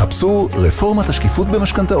 חפשו רפורמת השקיפות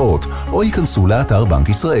במשכנתאות, או ייכנסו לאתר בנק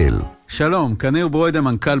ישראל. שלום, כניר ברוידה,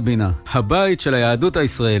 מנכ"ל בינה, הבית של היהדות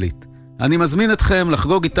הישראלית. אני מזמין אתכם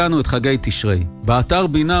לחגוג איתנו את חגי תשרי. באתר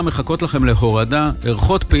בינה מחכות לכם להורדה,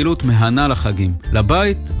 ערכות פעילות מהנה לחגים,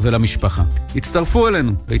 לבית ולמשפחה. הצטרפו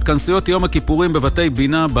אלינו להתכנסויות יום הכיפורים בבתי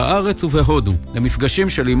בינה בארץ ובהודו, למפגשים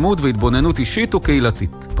של לימוד והתבוננות אישית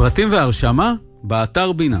וקהילתית. פרטים והרשמה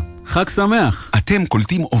באתר בינה. חג שמח. אתם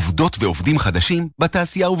קולטים עובדות ועובדים חדשים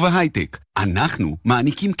בתעשייה ובהייטק. אנחנו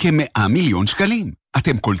מעניקים כ100 מיליון שקלים.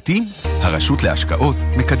 אתם קולטים? הרשות להשקעות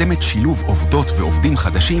מקדמת שילוב עובדות ועובדים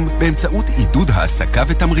חדשים באמצעות עידוד העסקה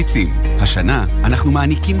ותמריצים. השנה אנחנו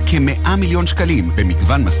מעניקים כ100 מיליון שקלים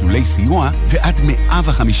במגוון מסלולי סיוע ועד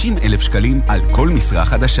 150,000 שקלים על כל משרה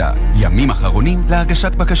חדשה. ימים אחרונים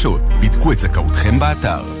להגשת בקשות. בדקו את זכאותכם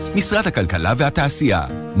באתר. משרד הכלכלה והתעשייה.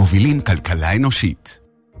 מובילים כלכלה אנושית.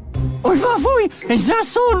 אוי ואבוי, איזה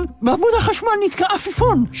אסון! בעמוד החשמל נתקע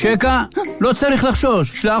עפיפון. שקע, לא צריך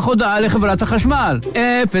לחשוש. שלח הודעה לחברת החשמל.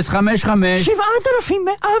 055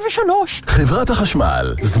 7103. חברת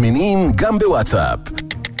החשמל, זמינים גם בוואטסאפ.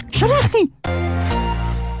 שלחתי.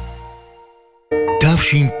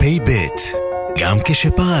 תשפ"ב, גם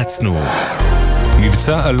כשפרצנו.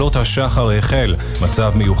 מבצע עלות השחר החל,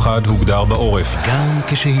 מצב מיוחד הוגדר בעורף. גם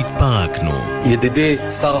כשהתפרקנו. ידידי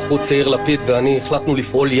שר החוץ יאיר לפיד ואני החלטנו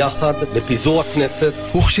לפעול יחד לפיזור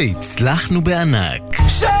הכנסת. וכשהצלחנו בענק.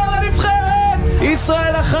 שער הנבחרת!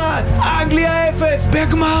 ישראל 1, אנגליה 0,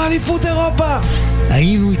 בגמר אליפות אירופה!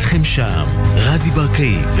 היינו איתכם שם, רזי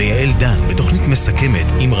ברקאי ויעל דן בתוכנית מסכמת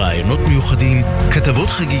עם רעיונות מיוחדים, כתבות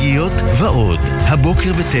חגיגיות ועוד.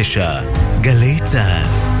 הבוקר ב9, גלי צהל.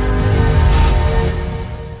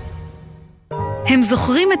 הם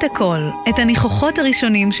זוכרים את הכל, את הניחוחות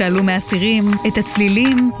הראשונים שעלו מהסירים, את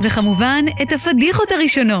הצלילים, וכמובן את הפדיחות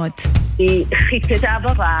הראשונות. היא חיטטה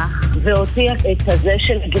ברח, והוציאה את הזה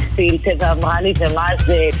של גפילטה, ואמרה לי, ומה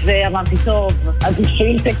זה? ואמרתי, טוב,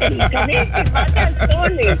 הגפילטה, קניתי, מה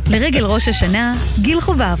תעשו לי? לרגל ראש השנה, גיל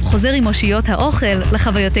חובב חוזר עם אושיות האוכל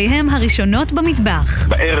לחוויותיהם הראשונות במטבח.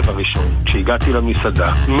 בערב הראשון, כשהגעתי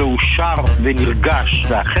למסעדה, מאושר ונרגש,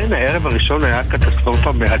 ואכן הערב הראשון היה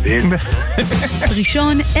קטסטרופה מהדהד.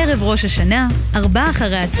 ראשון, ערב ראש השנה,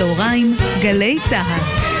 16:00, גלי צהל.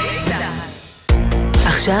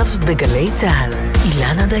 עכשיו בגלי צהל,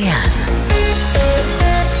 אילנה דיין.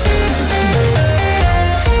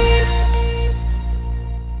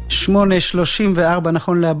 שמונה 34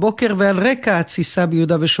 נכון להבוקר, ועל רקע התסיסה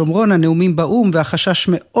ביהודה ושומרון, הנאומים באום והחשש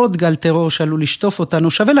מאוד גל טרור שעלול לשטוף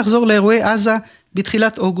אותנו, שווה לחזור לאירועי עזה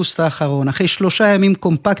בתחילת אוגוסט האחרון. אחרי 3 ימים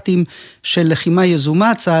קומפקטיים של לחימה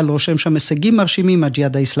יזומה, צה"ל רושם שם הישגים מרשימים,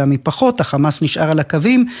 הג'יהאד האסלאמי פחות, החמאס נשאר על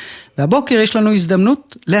הקווים, והבוקר יש לנו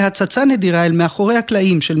הזדמנות להצצה נדירה אל מאחורי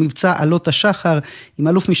הקלעים של מבצע עלות השחר, עם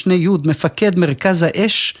אלוף משנה יוד, מפקד מרכז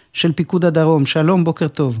האש של פיקוד הדרום. שלום, בוקר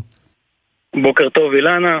טוב. בוקר טוב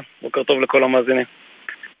אילנה, בוקר טוב לכל המאזינים.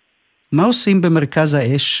 מה עושים במרכז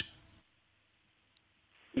האש?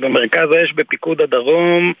 במרכז האש בפיקוד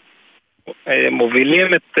הדרום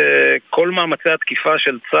מובילים את כל מאמצי התקיפה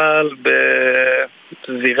של צה"ל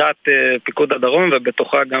בזירת פיקוד הדרום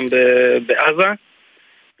ובתוכה גם בעזה,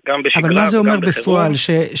 גם בשגרה. אבל מה זה אומר בפועל?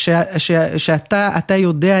 שאתה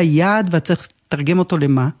יודע יעד ואתה צריך לתרגם אותו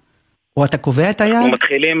למה? או אתה קובע את היעד? אנחנו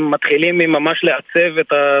מתחילים ממש לעצב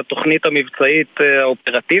את התוכנית המבצעית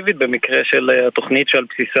האופרטיבית, במקרה של התוכנית שעל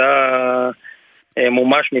בסיסה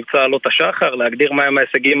מומש מבצע עלות השחר, להגדיר מהם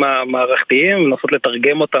ההישגים המערכתיים, לנסות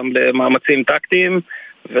לתרגם אותם למאמצים טקטיים,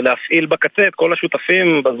 ולהפעיל בקצה את כל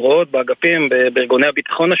השותפים בזרועות, באגפים, בארגוני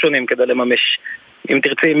הביטחון השונים, כדי לממש, אם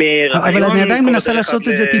תרצי, מרעיון. אבל אני עדיין מנסה לעשות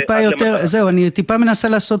את זה טיפה יותר, זהו, אני טיפה מנסה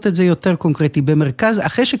לעשות את זה יותר קונקרטי. במרכז,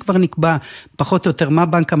 אחרי שכבר נקבע פחות או יותר מה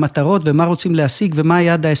בנק המטרות, ומה רוצים להשיג, ומה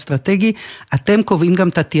היעד האסטרטגי, אתם קובעים גם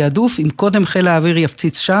את התיעדוף, אם קודם חיל האוויר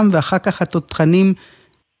יפציץ שם, ואחר כך התותחנים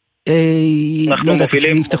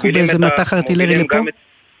יפתחו באיזה מטח ארטילרי לפה?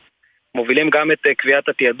 מובילים גם את קביעת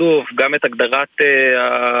התיעדוף, גם את הגדרת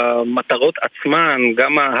המטרות עצמן,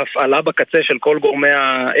 גם ההפעלה בקצה של כל גורמי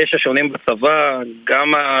האש השונים בצבא,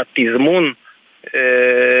 גם התזמון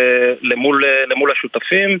למול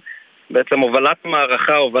השותפים. בעצם הובלת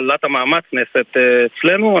מערכה, הובלת המאמץ נעשית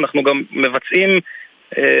אצלנו. אנחנו גם מבצעים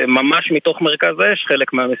ממש מתוך מרכז האש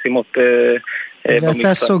חלק מהמשימות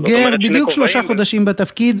ואתה סוגר בדיוק 3 חודשים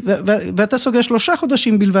בתפקיד, ואתה סוגר 3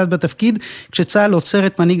 חודשים בלבד בתפקיד, כשצה"ל עוצר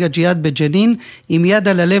את מנהיג הג'יהאד בג'נין, עם יד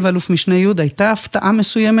על הלב אלוף משנה יוד. הייתה הפתעה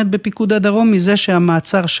מסוימת בפיקוד הדרום מזה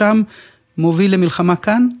שהמעצר שם מוביל למלחמה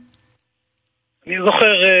כאן? אני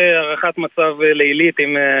זוכר הערכת מצב לילית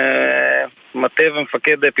עם מטה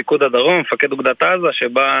ומפקד פיקוד הדרום, מפקד אוגדת עזה,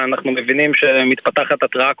 שבה אנחנו מבינים שמתפתחת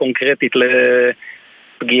התראה קונקרטית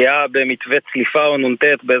פגיעה במתווה צליפה או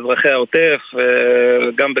נונטט באזרחי העוטף,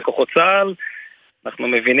 גם בכוחות צה"ל. אנחנו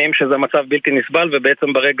מבינים שזה מצב בלתי נסבל,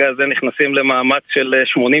 ובעצם ברגע הזה נכנסים למאמץ של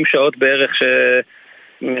 80 שעות בערך,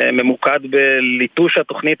 שממוקד בליטוש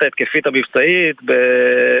התוכנית ההתקפית המבצעית,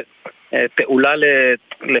 בפעולה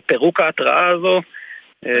לפירוק ההתראה הזו.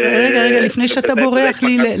 רגע,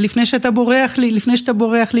 לפני שאתה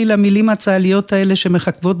בורח לי למילים הצהליות האלה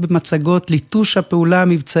שמחכבות במצגות, ליטוש הפעולה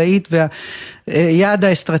המבצעית והיעד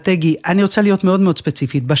האסטרטגי, אני רוצה להיות מאוד מאוד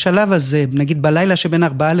ספציפית. בשלב הזה, נגיד בלילה שבין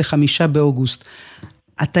 4 ל-5 באוגוסט,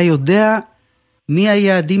 אתה יודע מי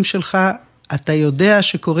היעדים שלך? אתה יודע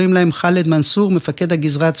שקוראים להם חאלד מנסור, מפקד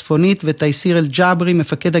הגזרה הצפונית, ותייסיר אל-ג'אברי,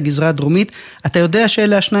 מפקד הגזרה הדרומית. אתה יודע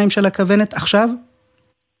שאלה השניים של הכוונת עכשיו?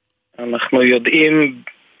 אנחנו יודעים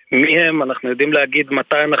מי הם, אנחנו יודעים להגיד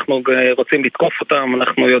מתי אנחנו רוצים לתקוף אותם,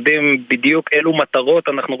 אנחנו יודעים בדיוק אילו מטרות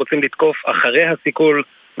אנחנו רוצים לתקוף אחרי הסיכול,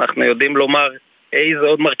 אנחנו יודעים לומר איזה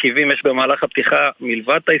עוד מרכיבים יש במהלך הפתיחה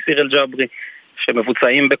מלבד תייסיר אל-ג'אברי,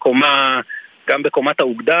 שמבוצעים בקומה, גם בקומת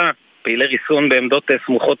האוגדה, פעילי ריסון בעמדות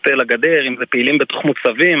סמוכות לגדר, אם זה פעילים בתוך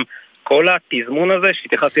מוצבים, כל התזמון הזה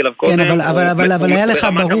שהתייחסתי אליו קודם. כן,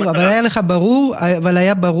 אבל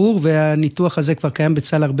היה ברור, והניתוח הזה כבר קיים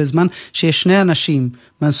בצה"ל הרבה זמן, שיש שני אנשים,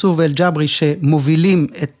 מנסור ואל-ג'אברי, שמובילים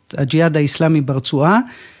את הג'יהאד האסלאמי ברצועה,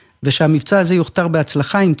 ושהמבצע הזה יוכתר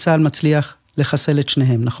בהצלחה אם צה"ל מצליח לחסל את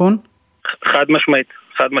שניהם, נכון? חד משמעית,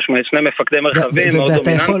 שני מפקדי מרחבים מאוד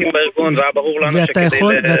דומיננטיים בארגון, והיה ברור לנו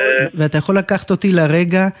ואתה יכול לקחת אותי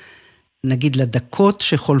לרגע, נגיד לדקות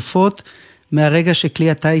שחולפות, מהרגע שכלי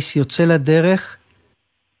הטייס יוצא לדרך,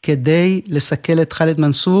 כדי לסכל את חאלד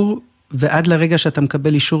מנסור, ועד לרגע שאתה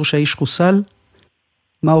מקבל אישור שהאיש חוסל,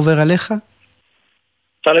 מה עובר עליך?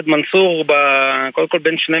 חאלד מנסור, קודם כל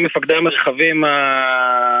בין שני מפקדי המרחבים,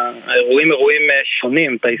 האירועים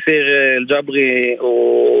שונים. תייסיר אל-ג'אברי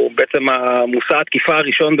הוא בעצם המושא התקיפה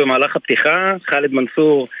הראשון במהלך הפתיחה, חאלד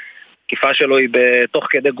מנסור, תקיפה שלו היא בתוך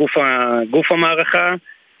כדי גוף המערכה,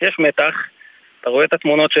 יש מתח, אתה רואה את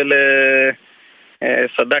התמונות של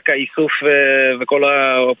סדק האיסוף וכל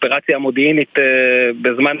האופרציה המודיעינית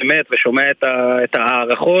בזמן אמת, ושומע את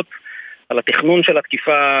הערכות על התכנון של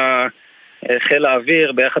התקיפה. חיל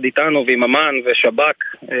האוויר ביחד איתנו ועם אמן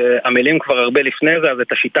ושב"כ עמלים כבר הרבה לפני זה, אז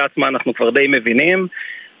את השיטה עצמה אנחנו כבר די מבינים,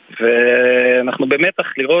 ואנחנו במתח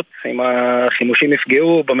לראות אם החימושים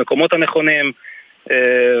יפגעו במקומות הנכונים,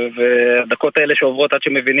 והדקות האלה שעוברות עד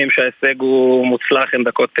שמבינים שההישג הוא מוצלח, הן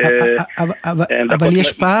דקות... אבל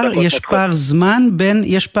יש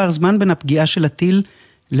פער זמן בין הפגיעה של הטיל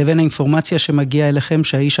לבין האינפורמציה שמגיעה אליכם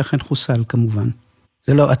שהאיש אכן חוסל כמובן.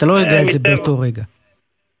 אתה לא יודע את זה באותו רגע.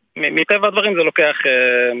 מטבע הדברים זה לוקח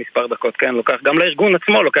מספר דקות, כן, גם לארגון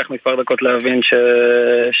עצמו לוקח מספר דקות להבין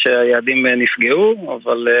שהיעדים נפגעו,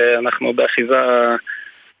 אבל אנחנו באחיזה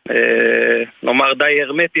נאמר די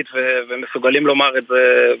הרמטית ומסוגלים לומר את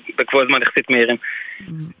זה בקבוע זמן יחסית מהירים.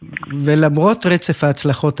 ולמרות רצף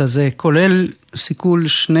ההצלחות הזה, כולל סיכול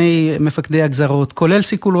שני מפקדי הגזרות, כולל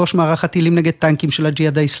סיכול ראש מערך הטילים נגד טנקים של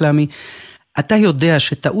הג'יהאד האסלאמי, אתה יודע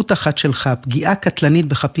שטעות אחת שלך, פגיעה קטלנית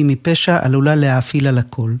בחפים מפשע, עלולה להאפיל על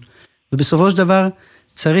הכל. ובסופו של דבר,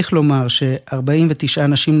 צריך לומר ש49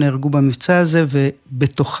 אנשים נהרגו במבצע הזה,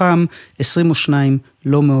 ובתוכם 22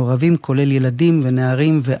 לא מעורבים, כולל ילדים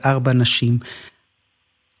ונערים ו4 נשים.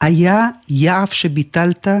 היה יעף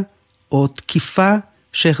שביטלת, או תקיפה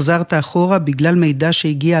שהחזרת אחורה, בגלל מידע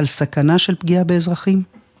שהגיע על סכנה של פגיעה באזרחים?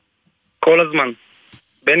 כל הזמן.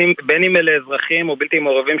 בין אם אלה אזרחים או בלתי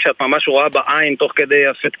מעורבים שאת ממש רואה בעין תוך כדי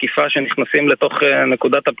עשי תקיפה שנכנסים לתוך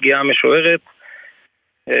נקודת הפגיעה המשוערת,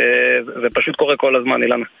 זה פשוט קורה כל הזמן,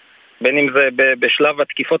 אילנה. בין אם זה בשלב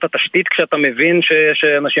התקיפות התשתית, כשאתה מבין שיש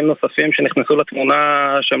אנשים נוספים שנכנסו לתמונה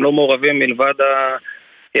שהם לא מעורבים מלבד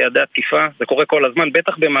יעדי התקיפה, זה קורה כל הזמן,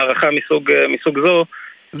 בטח במערכה מסוג זו,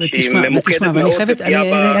 ותשמע,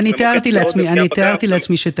 אני תיארתי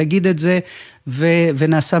לעצמי שתגיד את זה,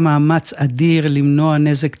 ונעשה מאמץ אדיר למנוע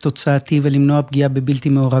נזק תוצאתי ולמנוע פגיעה בבלתי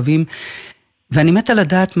מעורבים, ואני מתה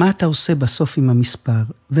לדעת מה אתה עושה בסוף עם המספר.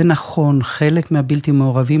 ונכון, חלק מהבלתי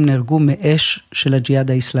מעורבים נהרגו מאש של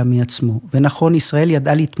הג'יהאד האסלאמי עצמו, ונכון, ישראל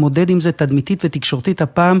ידעה להתמודד עם זה תדמיתית ותקשורתית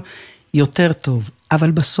הפעם יותר טוב,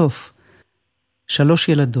 אבל בסוף 3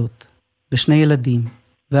 ילדות ו2 ילדים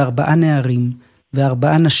ו4 נערים ו4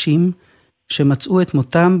 נשים שמצאו את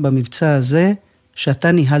מותם במבצע הזה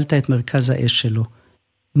שאתה ניהלת את מרכז האש שלו.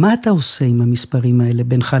 מה אתה עושה עם המספרים האלה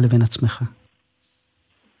בינך לבין עצמך?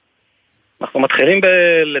 אנחנו מתחילים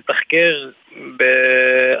לתחקר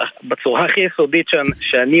בצורה הכי יסודית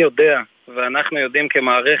שאני יודע, ואנחנו יודעים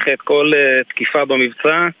כמערכת כל תקיפה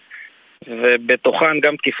במבצע, ובתוכן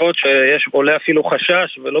גם תקיפות שיש עולה אפילו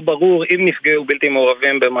חשש ולא ברור אם נפגעו בלתי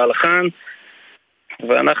מעורבים במהלכן,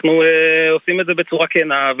 ואנחנו עושים את זה בצורה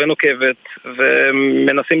כנה ונוקבת,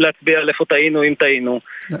 ומנסים להצביע על איפה טעינו, אם טעינו.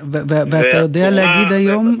 ואתה יודע להגיד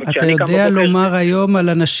היום, אתה יודע לומר היום על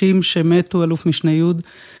אנשים שמתו, אלוף משנה יוד,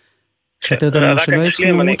 שאתה יודע לומר שלא יש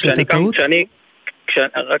למות, שאתה טעות?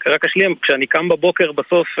 רק אשלים, כשאני קם בבוקר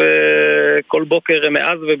בסוף, כל בוקר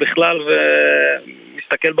מאז ובכלל,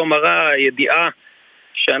 ומסתכל במראה, הידיעה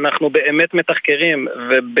שאנחנו באמת מתחקרים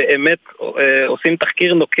ובאמת עושים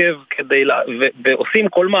תחקיר נוקב ועושים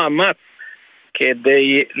כל מאמץ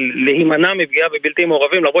כדי להימנע מפגיעה בבלתי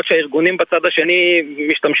מעורבים, למרות שהארגונים בצד השני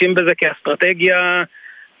משתמשים בזה כאסטרטגיה,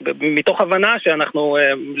 מתוך הבנה שאנחנו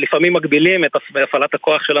לפעמים מגבילים את הפעלת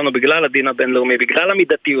הכוח שלנו בגלל הדין הבינלאומי, בגלל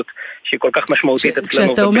המידתיות שהיא כל כך משמעותית אצלנו.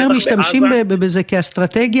 כשאתה אומר משתמשים בזה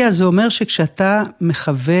כאסטרטגיה, זה אומר שכשאתה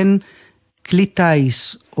מכוון כלי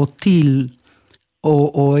טייס או טיל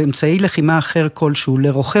או אמצעי לחימה אחר כלשהו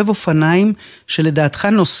לרוכב אופניים שלדעתך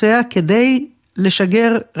נוסע כדי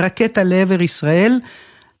לשגר רקטה לעבר ישראל,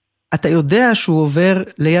 אתה יודע שהוא עובר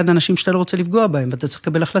ליד אנשים שאתה לא רוצה לפגוע בהם, ואתה צריך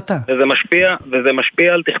לקבל החלטה. וזה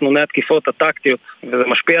משפיע על תכנוני התקיפות הטקטיות, וזה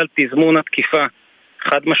משפיע על תזמון התקיפה,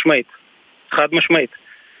 חד משמעית.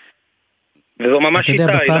 וזו ממש שיטה.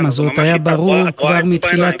 אתה יודע, בפעם הזאת היה ברור כבר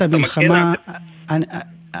מתחילת המלחמה,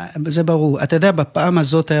 זה ברור. אתה יודע, בפעם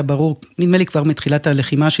הזאת היה ברור, נדמה לי כבר מתחילת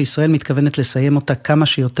הלחימה, שישראל מתכוונת לסיים אותה כמה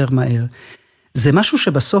שיותר מהר. זה משהו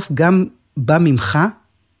שבסוף גם בא ממך,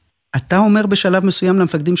 אתה אומר בשלב מסוים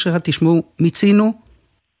למפקדים שלך, תשמעו, מיצינו,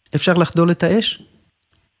 אפשר לחדול את האש?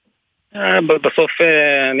 בסוף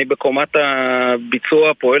אני בקומת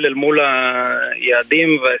הביצוע פועל אל מול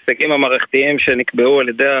היעדים וההישגים המערכתיים שנקבעו על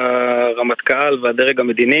ידי הרמטכ"ל והדרג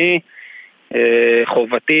המדיני.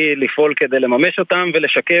 חובתי לפעול כדי לממש אותם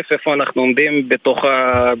ולשקף איפה אנחנו עומדים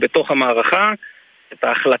בתוך המערכה. את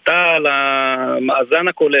ההחלטה על המאזן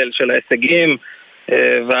הכולל של ההישגים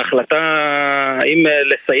וההחלטה האם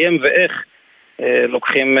לסיים ואיך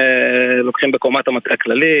לוקחים בקומת המטה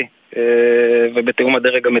הכללי ובתיאום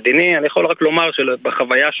הדרג המדיני. אני יכול רק לומר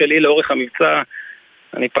שבחוויה שלי לאורך המבצע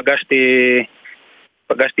אני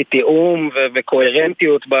פגשתי תיאום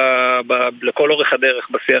וקוהרנטיות לכל אורך הדרך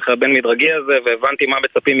בשיח הבין מדרגי הזה, והבנתי מה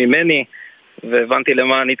מצפים ממני והבנתי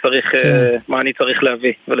למה אני צריך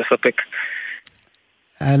להביא ולספק.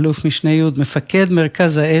 האלוף משנה יוד, מפקד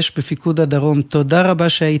מרכז האש בפיקוד הדרום, תודה רבה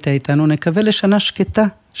שהיית איתנו, נקווה לשנה שקטה,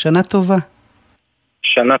 שנה טובה.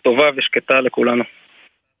 שנה טובה ושקטה לכולנו.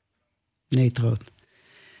 להתראות.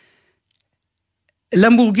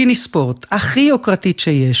 למבורגיני ספורט, הכי יוקרתית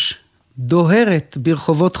שיש, דוהרת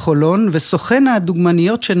ברחובות חולון, וסוכן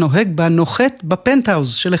הדוגמניות שנוהג בה נוחת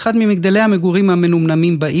בפנטהאוז של אחד ממגדלי המגורים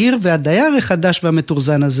המנומנמים בעיר, והדייר החדש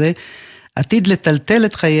והמתורזן הזה, עתיד לטלטל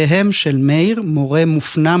את חייהם של מאיר, מורה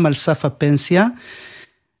מופנם על סף הפנסיה,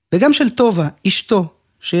 וגם של טובה, אשתו,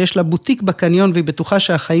 שיש לה בוטיק בקניון, והיא בטוחה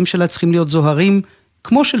שהחיים שלה צריכים להיות זוהרים,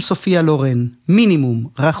 כמו של סופיה לורן, מינימום,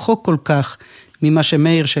 רחוק כל כך ממה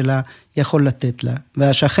שמאיר שלה יכול לתת לה.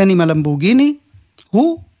 והשכן עם הלמבורגיני,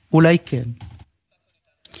 הוא אולי כן.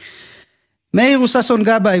 מאיר וססון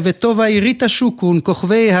גבאי וטובה ריטה שוקון,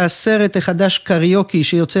 כוכבי הסרט החדש קריוקי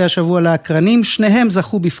שיוצא השבוע לאקרנים, שניהם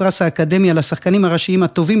זכו בפרס האקדמיה לשחקנים הראשיים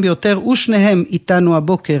הטובים ביותר, ושניהם איתנו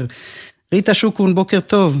הבוקר. ריטה שוקון, בוקר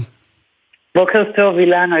טוב. בוקר טוב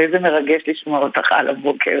אילנה, איזה מרגש לשמוע אותך על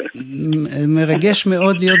הבוקר. מרגש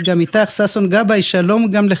מאוד להיות גם איתך. ססון גבאי, שלום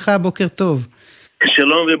גם לך, בוקר טוב.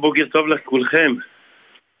 שלום ובוקר טוב לכולכם.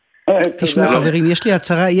 תשמעו חברים,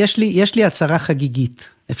 יש לי הצהרה חגיגית.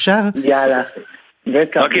 אפשר? יאללה.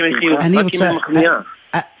 רק עם מחמיאה.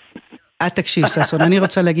 תקשיב ססון, אני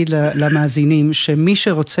רוצה להגיד למאזינים שמי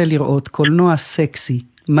שרוצה לראות קולנוע סקסי,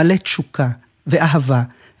 מלא תשוקה ואהבה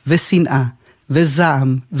ושנאה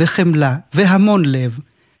וזעם וחמלה והמון לב,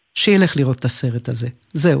 שילך לראות את הסרט הזה.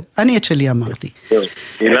 זהו, אני את שלי אמרתי.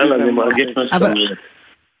 אילנה, אני מרגיש משהו.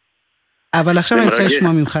 אבל עכשיו אני רוצה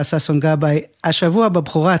לשמוע ממך, ססון גבאי, השבוע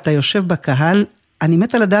בבחורה אתה יושב בקהל, אני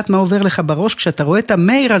מת לדעת מה עובר לך בראש כשאתה רואה את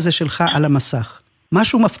המאיר הזה שלך על המסך.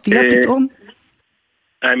 משהו מפתיע פתאום?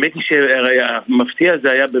 האמת היא שהמפתיע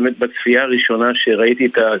זה היה באמת בצפייה הראשונה שראיתי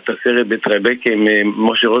את הסרט בטרבק עם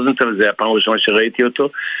משה רוזנטל, זה הפעם הראשונה שראיתי אותו,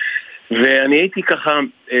 ואני הייתי ככה,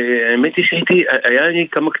 האמת היא היה לי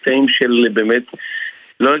כמה קטעים של באמת,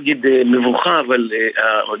 לא אגיד מבוכה, אבל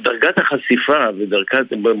דרגת החשיפה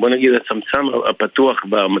ודרגת, בוא נגיד הצמצם הפתוח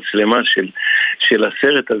במצלמה של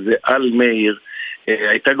הסרט הזה על מאיר,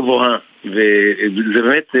 הייתה גבוהה, וזה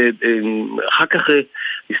באמת, אחר כך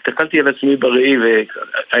הסתכלתי על עצמי בראי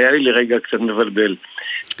והיה לי לרגע קצת מבלבל.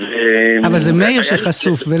 אבל זה מאיר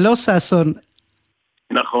שחשוף ולא ססון.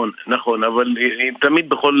 נכון, אבל תמיד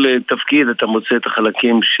בכל תפקיד אתה מוצא את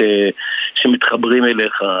החלקים שמתחברים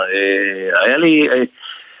אליך. היה לי,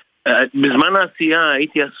 בזמן העשייה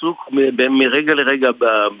הייתי עסוק מרגע לרגע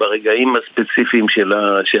ברגעים הספציפיים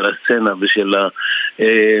של הסצנה ושל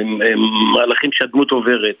המהלכים שהדמות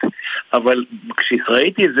עוברת, אבל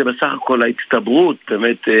כשראיתי את זה בסך הכל ההצטברות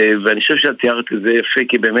באמת, ואני חושב שאת תיארת את זה יפה,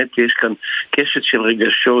 כי באמת יש כאן קשת של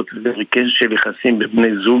רגשות וקשת של יחסים בבני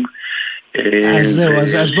זוג. אז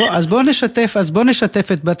זהו, אז בוא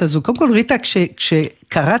נשתף את בת הזוג. קודם כל ריטה,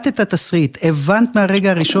 כשקראת את התסריט, הבנת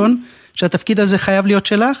מהרגע הראשון שהתפקיד הזה חייב להיות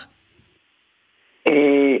שלך?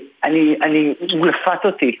 הוא לפת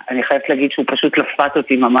אותי, אני חייבת להגיד שהוא פשוט לפת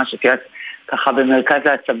אותי ממש, את יודעת, ככה במרכז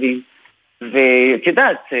העצבים, ואת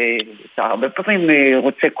יודעת, אתה הרבה פעמים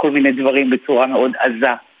רוצה כל מיני דברים בצורה מאוד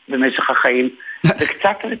עזה במשך החיים,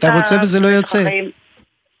 וקצת אתה רוצה וזה לא יוצא.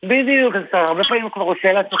 בדיוק, אז הרבה פעמים כבר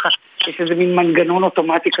עושה לעצמך, יש איזה מין מנגנון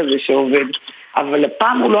אוטומטי כזה שעובד, אבל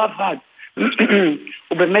הפעם הוא לא עבד,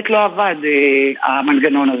 הוא באמת לא עבד,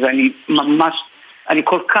 המנגנון הזה, אני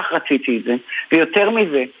כל כך רציתי את זה, ויותר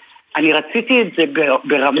מזה, אני רציתי את זה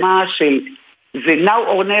ברמה של זה now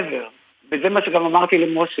or never, וזה מה שגם אמרתי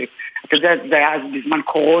למשה, אתה יודע, זה היה אז בזמן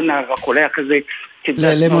קורונה, והכל היה כזה,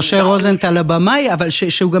 למשה רוזנטל הבמאי, אבל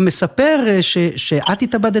שהוא גם מספר שאת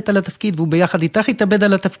התאבדת על התפקיד, והוא ביחד איתך התאבד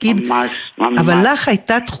על התפקיד, אבל לך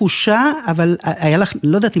הייתה תחושה, אבל היה לך,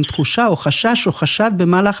 לא יודעת אם תחושה או חשש או חשד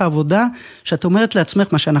במהלך העבודה, שאת אומרת לעצמך,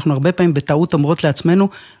 מה שאנחנו הרבה פעמים בטעות אומרות לעצמנו,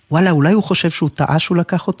 וואלה, אולי הוא חושב שהוא טעה שהוא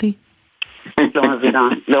לקח אותי? לא מבינה,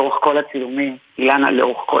 לאורך כל הצילומים, אילנה,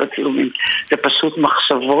 לאורך כל הצילומים, זה פשוט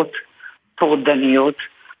מחשבות טורדניות,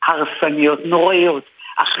 הרסניות, נוראיות,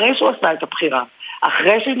 אחרי שהוא עשה את הבחירה,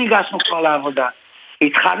 אחרי שניגשנו כבר לעבודה,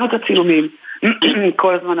 התחלנו את הצילומים,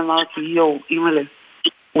 כל הזמן אמרתי, אימא'לה,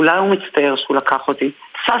 אולי הוא מצטער שהוא לקח אותי.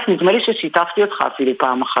 סס, נדמה לי ששיתפתי אותך אפילו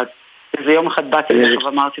פעם אחת. איזה יום אחד באתי לך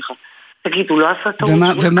ואמרתי לך, תגיד, הוא לא עשה טעות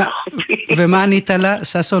שהוא לקח אותי. ומה ענית לה?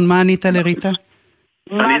 ססון, מה ענית לריטה?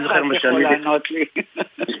 מה אתה יכול לענות לי?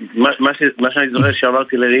 מה שאני זוכר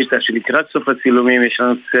שאמרתי לריטה, שלקראת סוף הצילומים יש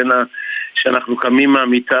לנו סצנה שאנחנו קמים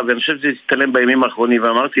מהמיטה, ואני חושב שזה הסתלם בימים האחרונים,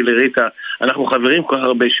 ואמרתי לריטה, אנחנו חברים כל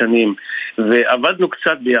הרבה שנים, ועבדנו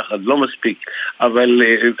קצת ביחד, לא מספיק,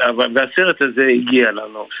 והסרט הזה הגיע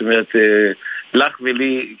לנו, זאת אומרת, לך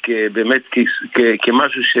ולי באמת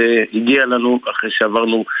כמשהו שהגיע לנו אחרי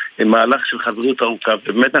שעברנו מהלך של חברות ארוכה,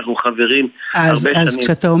 ובאמת אנחנו חברים הרבה שנים. אז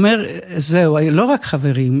כשאתה אומר, זהו, לא רק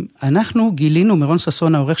חברים, אנחנו גילינו, מרון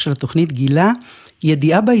ססון העורך של התוכנית גילה,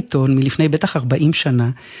 ידיעה בעיתון מלפני בטח 40 שנה,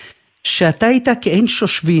 שאתה היית כאין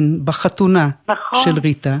שושבין בחתונה של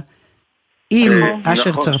ריטה, עם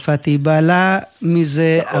אשר צרפתי, בעלה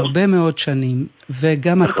מזה הרבה מאוד שנים,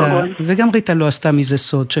 וגם אתה, וגם ריטה לא עשתה מזה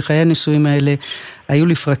סוד, שחיי הנישואים האלה היו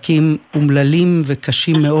לפרקים אומללים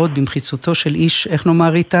וקשים מאוד, במחיצותו של איש, איך נאמר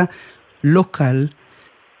ריטה, לא קל,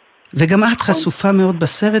 וגם את חשופה מאוד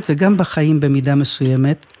בסרט, וגם בחיים במידה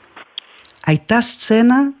מסוימת. הייתה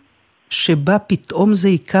סצנה שבה פתאום זה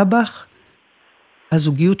יקע בך,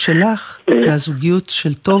 הזוגיות שלך, והזוגיות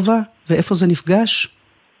של טובה, ואיפה זה נפגש?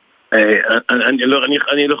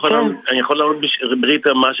 אני יכול להראות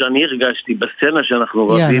בריטה מה שאני הרגשתי בסצנה שאנחנו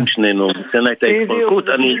רבים שנינו, בסצנה הייתה התפרקות,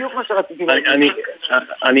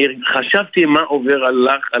 אני חשבתי מה עובר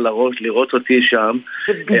עליך על הראש לראות אותי שם,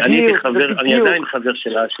 אני עדיין חבר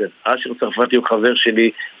של אשר צרפתי הוא חבר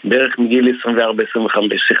שלי בערך מגיל 24-25,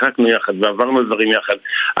 שיחקנו יחד ועברנו דברים יחד.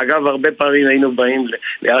 אגב, הרבה פעמים היינו באים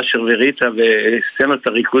לאשר וריטה, וסצנות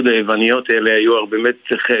הריקוד היווניות האלה היו באמת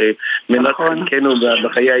מנת חלקנו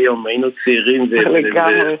בחיי היום, היינו צעירים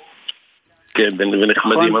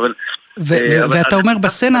ונחמדים, אבל ואתה אומר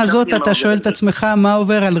בסצנה הזאת אתה שואל את עצמך מה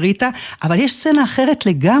עובר על ריטה, אבל יש סצנה אחרת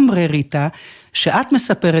לגמרי ריטה, שאת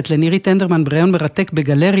מספרת לנירית אנדרמן בראיון מרתק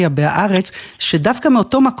בגלריה בהארץ, שדווקא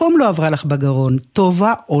מאותו מקום לא עברה לך בגרון.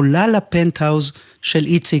 טובה עולה לפנטהאוז של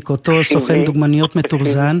איציק, אותו סוכן דוגמניות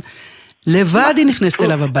מתורזן, לבד היא נכנסת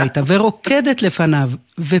אליו הביתה ורוקדת לפניו,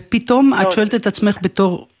 ופתאום את שואלת את עצמך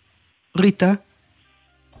בתור ריטה,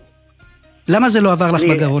 למה זה לא עבר לך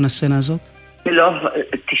בגרון הסצנה הזאת?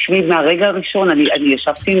 תשמעי, מהרגע הראשון אני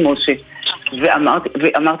ישבתי עם משה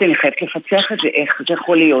ואמרתי אני חייבת לפצח את זה, איך זה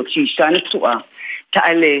יכול להיות שאישה נשואה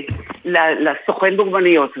תעלה לסוכן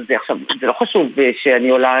דוגמניות הזה. עכשיו זה לא חשוב שאני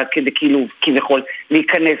עולה כדי כאילו כביכול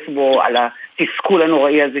להיכנס בו על התסכול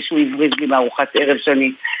הנוראי הזה שהוא הבריז לי מארוחת ערב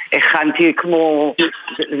שאני הכנתי כמו,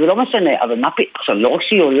 זה לא משנה, אבל מה עכשיו לא רק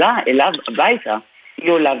שהיא עולה אליו הביתה,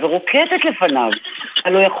 היא עולה ורוקדת לפניו,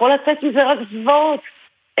 אני לא יכול לצאת מזה רק זוועות.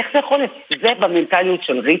 איך זה יכול להיות? זה במנטליות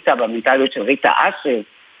של ריטה, במנטליות של ריטה אשר,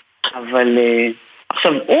 אבל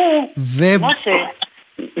עכשיו הוא,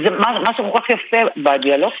 מה שכל כך יפה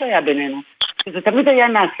בדיאלוג שהיה בינינו, זה תמיד היה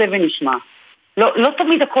נעשה ונשמע. לא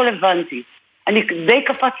תמיד הכל הבנתי, אני די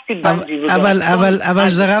קפצתי בנג'י. אבל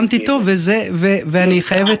זרמתי טוב, ואני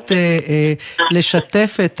חייבת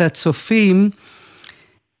לשתף את הצופים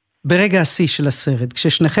ברגע השיא של הסרט,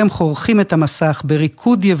 כששניכם חורכים את המסך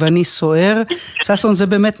בריקוד יווני סוער. ששון, זה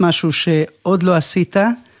באמת משהו שעוד לא עשית?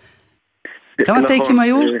 כמה טייקים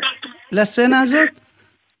היו לסצנה הזאת?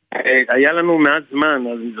 היה לנו מעט זמן,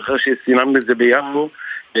 אז אני זוכר שסינמנו את זה ביפו,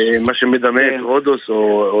 מה שמדמה את רודוס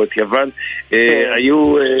או את יוון.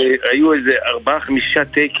 היו איזה 4-5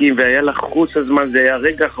 טייקים, והיה לחוץ הזמן, זה היה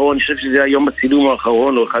רגע האחרון, אני חושב שזה היה יום הצילום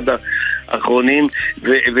האחרון, או אחד האחרונים,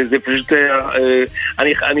 וזה פשוט,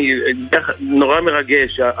 אני נורא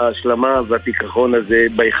מרגש, ההשלמה והתיקחון הזה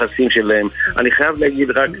ביחסים שלהם. אני חייב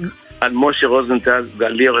להגיד רק על משה רוזנטל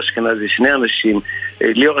ועל ליאור אשכנזי, שני אנשים.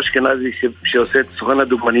 ליאור אשכנזי שעושה את סוכן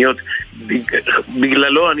הדוגמניות,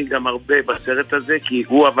 בגללו אני גם הרבה בסרט הזה, כי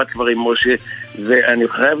הוא עבד כבר עם משה, ואני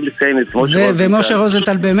חייב לציין את משה רוזנטל. ומשה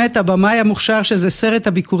רוזנטל באמת הבמאי המוכשר, שזה סרט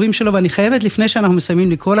הביקורים שלו, ואני חייבת לפני שאנחנו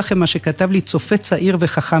מסיימים לקרוא לכם מה שכתב לי צופה צעיר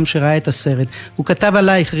וחכם שראה את הסרט. הוא כתב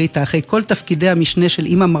עלייך, ריטה, אחרי כל תפקידי המשנה של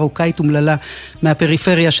אמא מרוקאית ומללה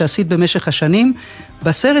מהפריפריה שעשית במשך השנים,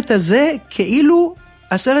 בסרט הזה כאילו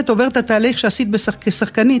הסרט עובר את התהליך שעשית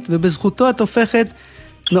כשחקנית, ובזכותו את הופכת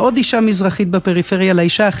מאוד אישה מזרחית בפריפריה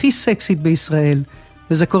לאישה הכי סקסית בישראל,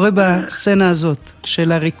 וזה קורה בסצנה הזאת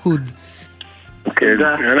של הריקוד.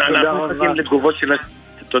 אנחנו מחכים לתגובות של...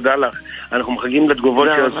 תודה לך. אנחנו מחכים לתגובות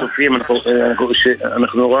של הצופים,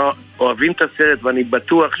 אנחנו נורא אוהבים את הסרט, ואני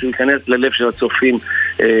בטוח שהוא ייכנס ללב של הצופים,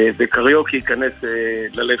 וקריוקי ייכנס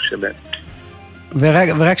ללב שלהם.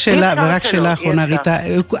 ורק שאלה אחרונה, ריטה,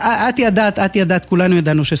 את ידעת, כולנו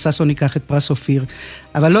ידענו שששון ייקח את פרס אופיר,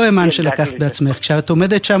 אבל לא האמן שלקחת בעצמך. כשאת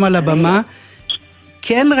עומדת שם על הבמה,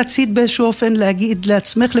 כן רצית באיזשהו אופן להגיד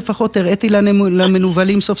לעצמך לפחות, הראיתי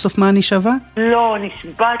למנובלים סוף סוף מה אני שווה? לא,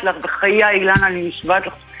 נשבעת לך, בחיי אילנה, אני נשבעת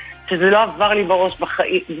לך, שזה לא עבר לי בראש,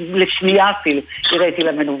 לשנייה אפילו, הראיתי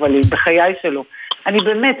למנובלים, בחיי שלו. אני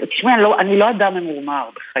באמת, תשמע, אני לא אדם ממורמר,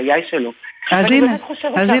 בחיי שלו.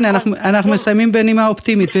 אז הנה, אנחנו מסיימים בנימה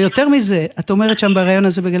אופטימית, ויותר מזה, את אומרת שם ברעיון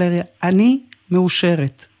הזה בגלריה, אני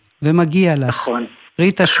מאושרת, ומגיע לך. נכון.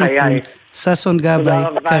 ריטה שוקרון, ששון גבאי,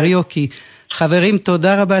 קריוקי. חברים,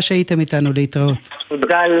 תודה רבה שהייתם איתנו, להתראות.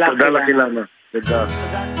 תודה לך. תודה לך, אילנה. תודה.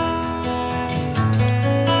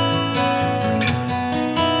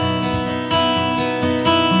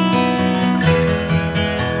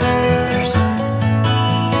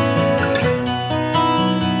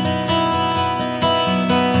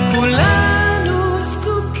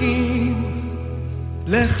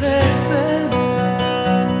 לחסד.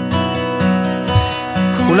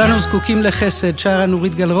 כולנו זקוקים לחסד, שרה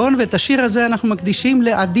נורית גלרון, ואת השיר הזה אנחנו מקדישים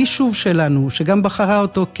לעדי שוב שלנו, שגם בחרה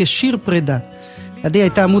אותו כשיר פרידה. עדי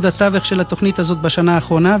הייתה עמוד התווך של התוכנית הזאת בשנה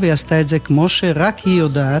האחרונה, והיא עשתה את זה כמו שרק היא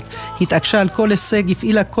יודעת, התעקשה על כל הישג,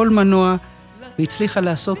 הפעילה כל מנוע, והצליחה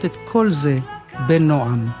לעשות את כל זה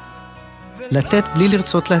בנועם. לתת בלי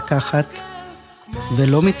לרצות לקחת,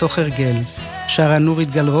 ולא מתוך הרגל. שרה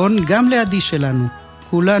נורית גלרון, גם לעדי שלנו.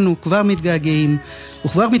 כולנו כבר מתגעגעים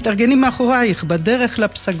וכבר מתארגנים מאחורייך בדרך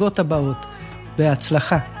לפסגות הבאות.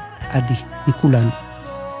 בהצלחה, עדי, מכולנו.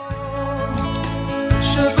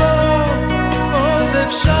 שבו עוד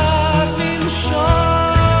אפשר לנשום,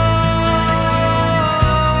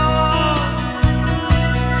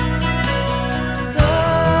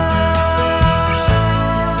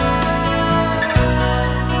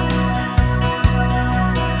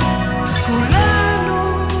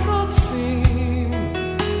 כולנו רוצים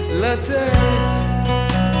לתת,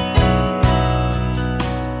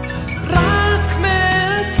 רק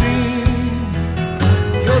מעטים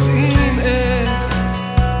יודעים איך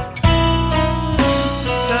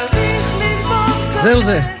צריך ללמוד. זהו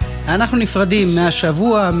זה, אנחנו נפרדים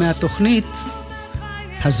מהשבוע, מהתוכנית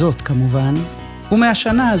הזאת כמובן,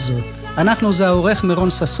 ומהשנה הזאת. אנחנו זה העורך מרון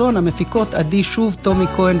ססון, המפיקות עדי שוב, תומי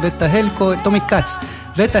כץ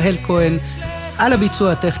ותהל כהן, על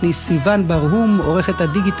הביצוע הטכני סיוון ברהום, עורכת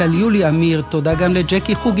הדיגיטל יולי אמיר. תודה גם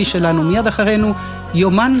לג'קי חוגי שלנו. מיד אחרינו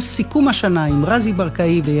יומן סיכום השנה עם רזי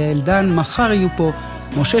ברקאי ויעל דן. מחר יהיו פה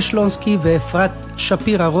משה שלונסקי ואפרת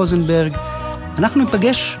שפירה רוזנברג. אנחנו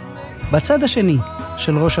ניפגש בצד השני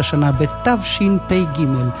של ראש השנה בתשפ"ג.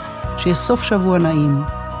 שיהיה סוף שבוע נעים,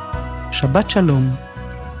 שבת שלום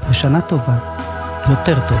ושנה טובה,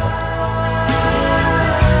 יותר טובה.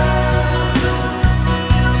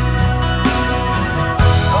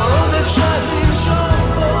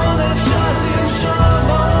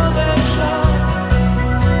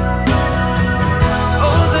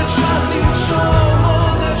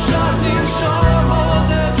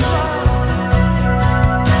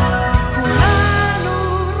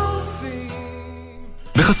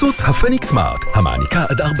 בחסות הפניקס סמארט, המעניקה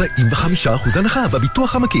עד 45% הנחה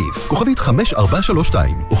בביטוח המקיף. כוכבית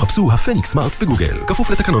 5432, או חפשו הפניקס סמארט בגוגל. כפוף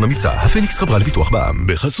לתקנון המבצע, הפניקס חברה לביטוח בע"מ.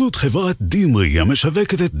 בחסות חברת דימרי,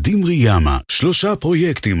 המשווקת את דימרי ימה. 3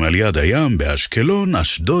 פרויקטים על יד הים באשקלון,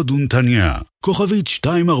 אשדוד ונתניה. כוכבית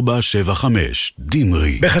 2475,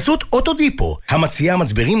 דימרי. בחסות אוטודיפו, המציעה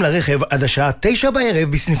מצברים לרכב עד השעה 9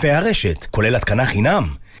 בערב בסניפי הרשת, כולל התקנה חינם.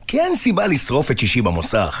 כי אין סיבה לשרוף את שישי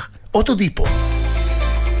במוסך. אוטודיפו.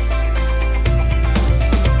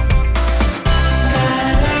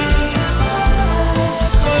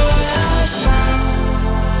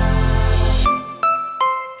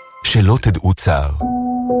 שלא תדעו צער,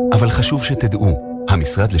 אבל חשוב שתדעו.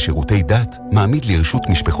 המשרד לשירותי דת מעמיד לרשות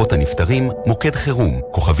משפחות הנפטרים מוקד חירום,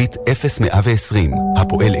 כוכבית 0120,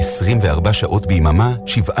 הפועל 24 שעות ביממה,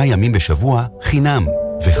 7 ימים בשבוע, חינם.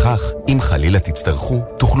 וכך, אם חלילה תצטרכו,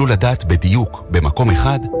 תוכלו לדעת בדיוק, במקום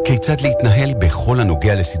אחד, כיצד להתנהל בכל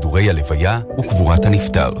הנוגע לסידורי הלוויה וקבורת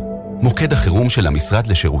הנפטר. מוקד החירום של המשרד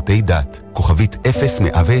לשירותי דת, כוכבית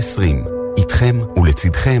 0120, איתכם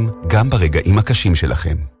ולצדכם גם ברגעים הקשים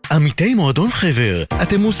שלכם. עמיתי מועדון חבר,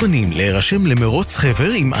 אתם מוזמנים להירשם למרוץ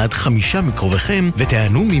חבר עם עד 5 מקרובכם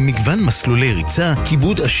ותענו ממגוון מסלולי ריצה,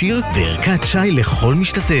 כיבוד עשיר וערכת שי לכל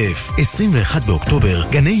משתתף. 21 באוקטובר,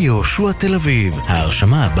 גני יהושע תל אביב.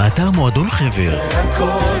 ההרשמה באתר מועדון חבר.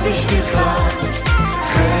 הכל בשבילך,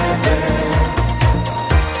 חבר.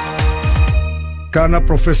 כאן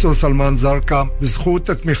הפרופסור סלמן זרקה. בזכות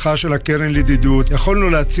התמיכה של הקרן לידידות יכולנו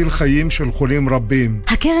להציל חיים של חולים רבים.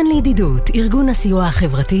 הקרן לידידות, ארגון הסיוע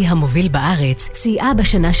החברתי המוביל בארץ, סייעה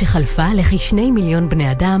בשנה שחלפה לכ2 מיליון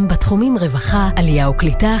בני אדם בתחומים רווחה, עלייה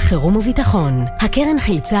וקליטה, חירום וביטחון. הקרן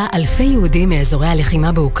חילצה אלפי יהודים מאזורי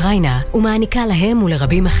הלחימה באוקראינה ומעניקה להם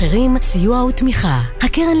ולרבים אחרים סיוע ותמיכה.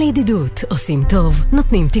 הקרן לידידות, עושים טוב,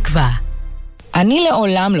 נותנים תקווה. אני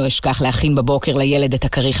לעולם לא אשכח להכין בבוקר לילד את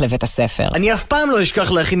הכריך לבית הספר. אני אף פעם לא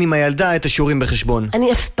אשכח להכין עם הילדה את השיעורים בחשבון.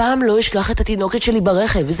 אני אף פעם לא אשכח את התינוקת שלי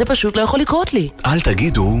ברכב, וזה פשוט לא יכול לקרות לי. אל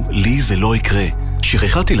תגידו, לי זה לא יקרה.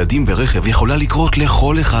 שכחת ילדים ברכב יכולה לקרות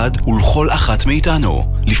לכל אחד ולכל אחת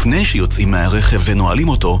מאיתנו. לפני שיוצאים מהרכב ונועלים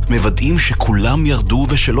אותו, מוודאים שכולם ירדו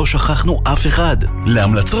ושלא שכחנו אף אחד.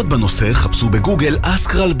 להמלצות בנושא חפשו בגוגל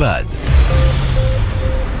אסק רלב"ד.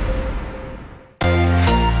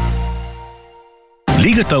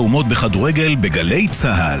 ליגת האומות בכדורגל בגלי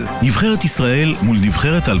צהל. נבחרת ישראל מול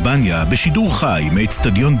נבחרת אלבניה בשידור חי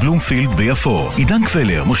מאצטדיון בלומפילד ביפו. עידן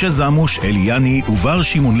קפלר, משה זמוש, אליאני ובר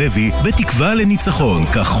שמעון לוי בתקווה לניצחון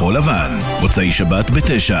כחול לבן. מוצאי שבת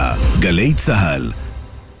ב9. גלי צהל.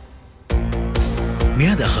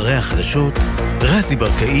 מיד אחרי החדשות, רזי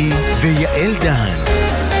ברקאי ויעל דהן.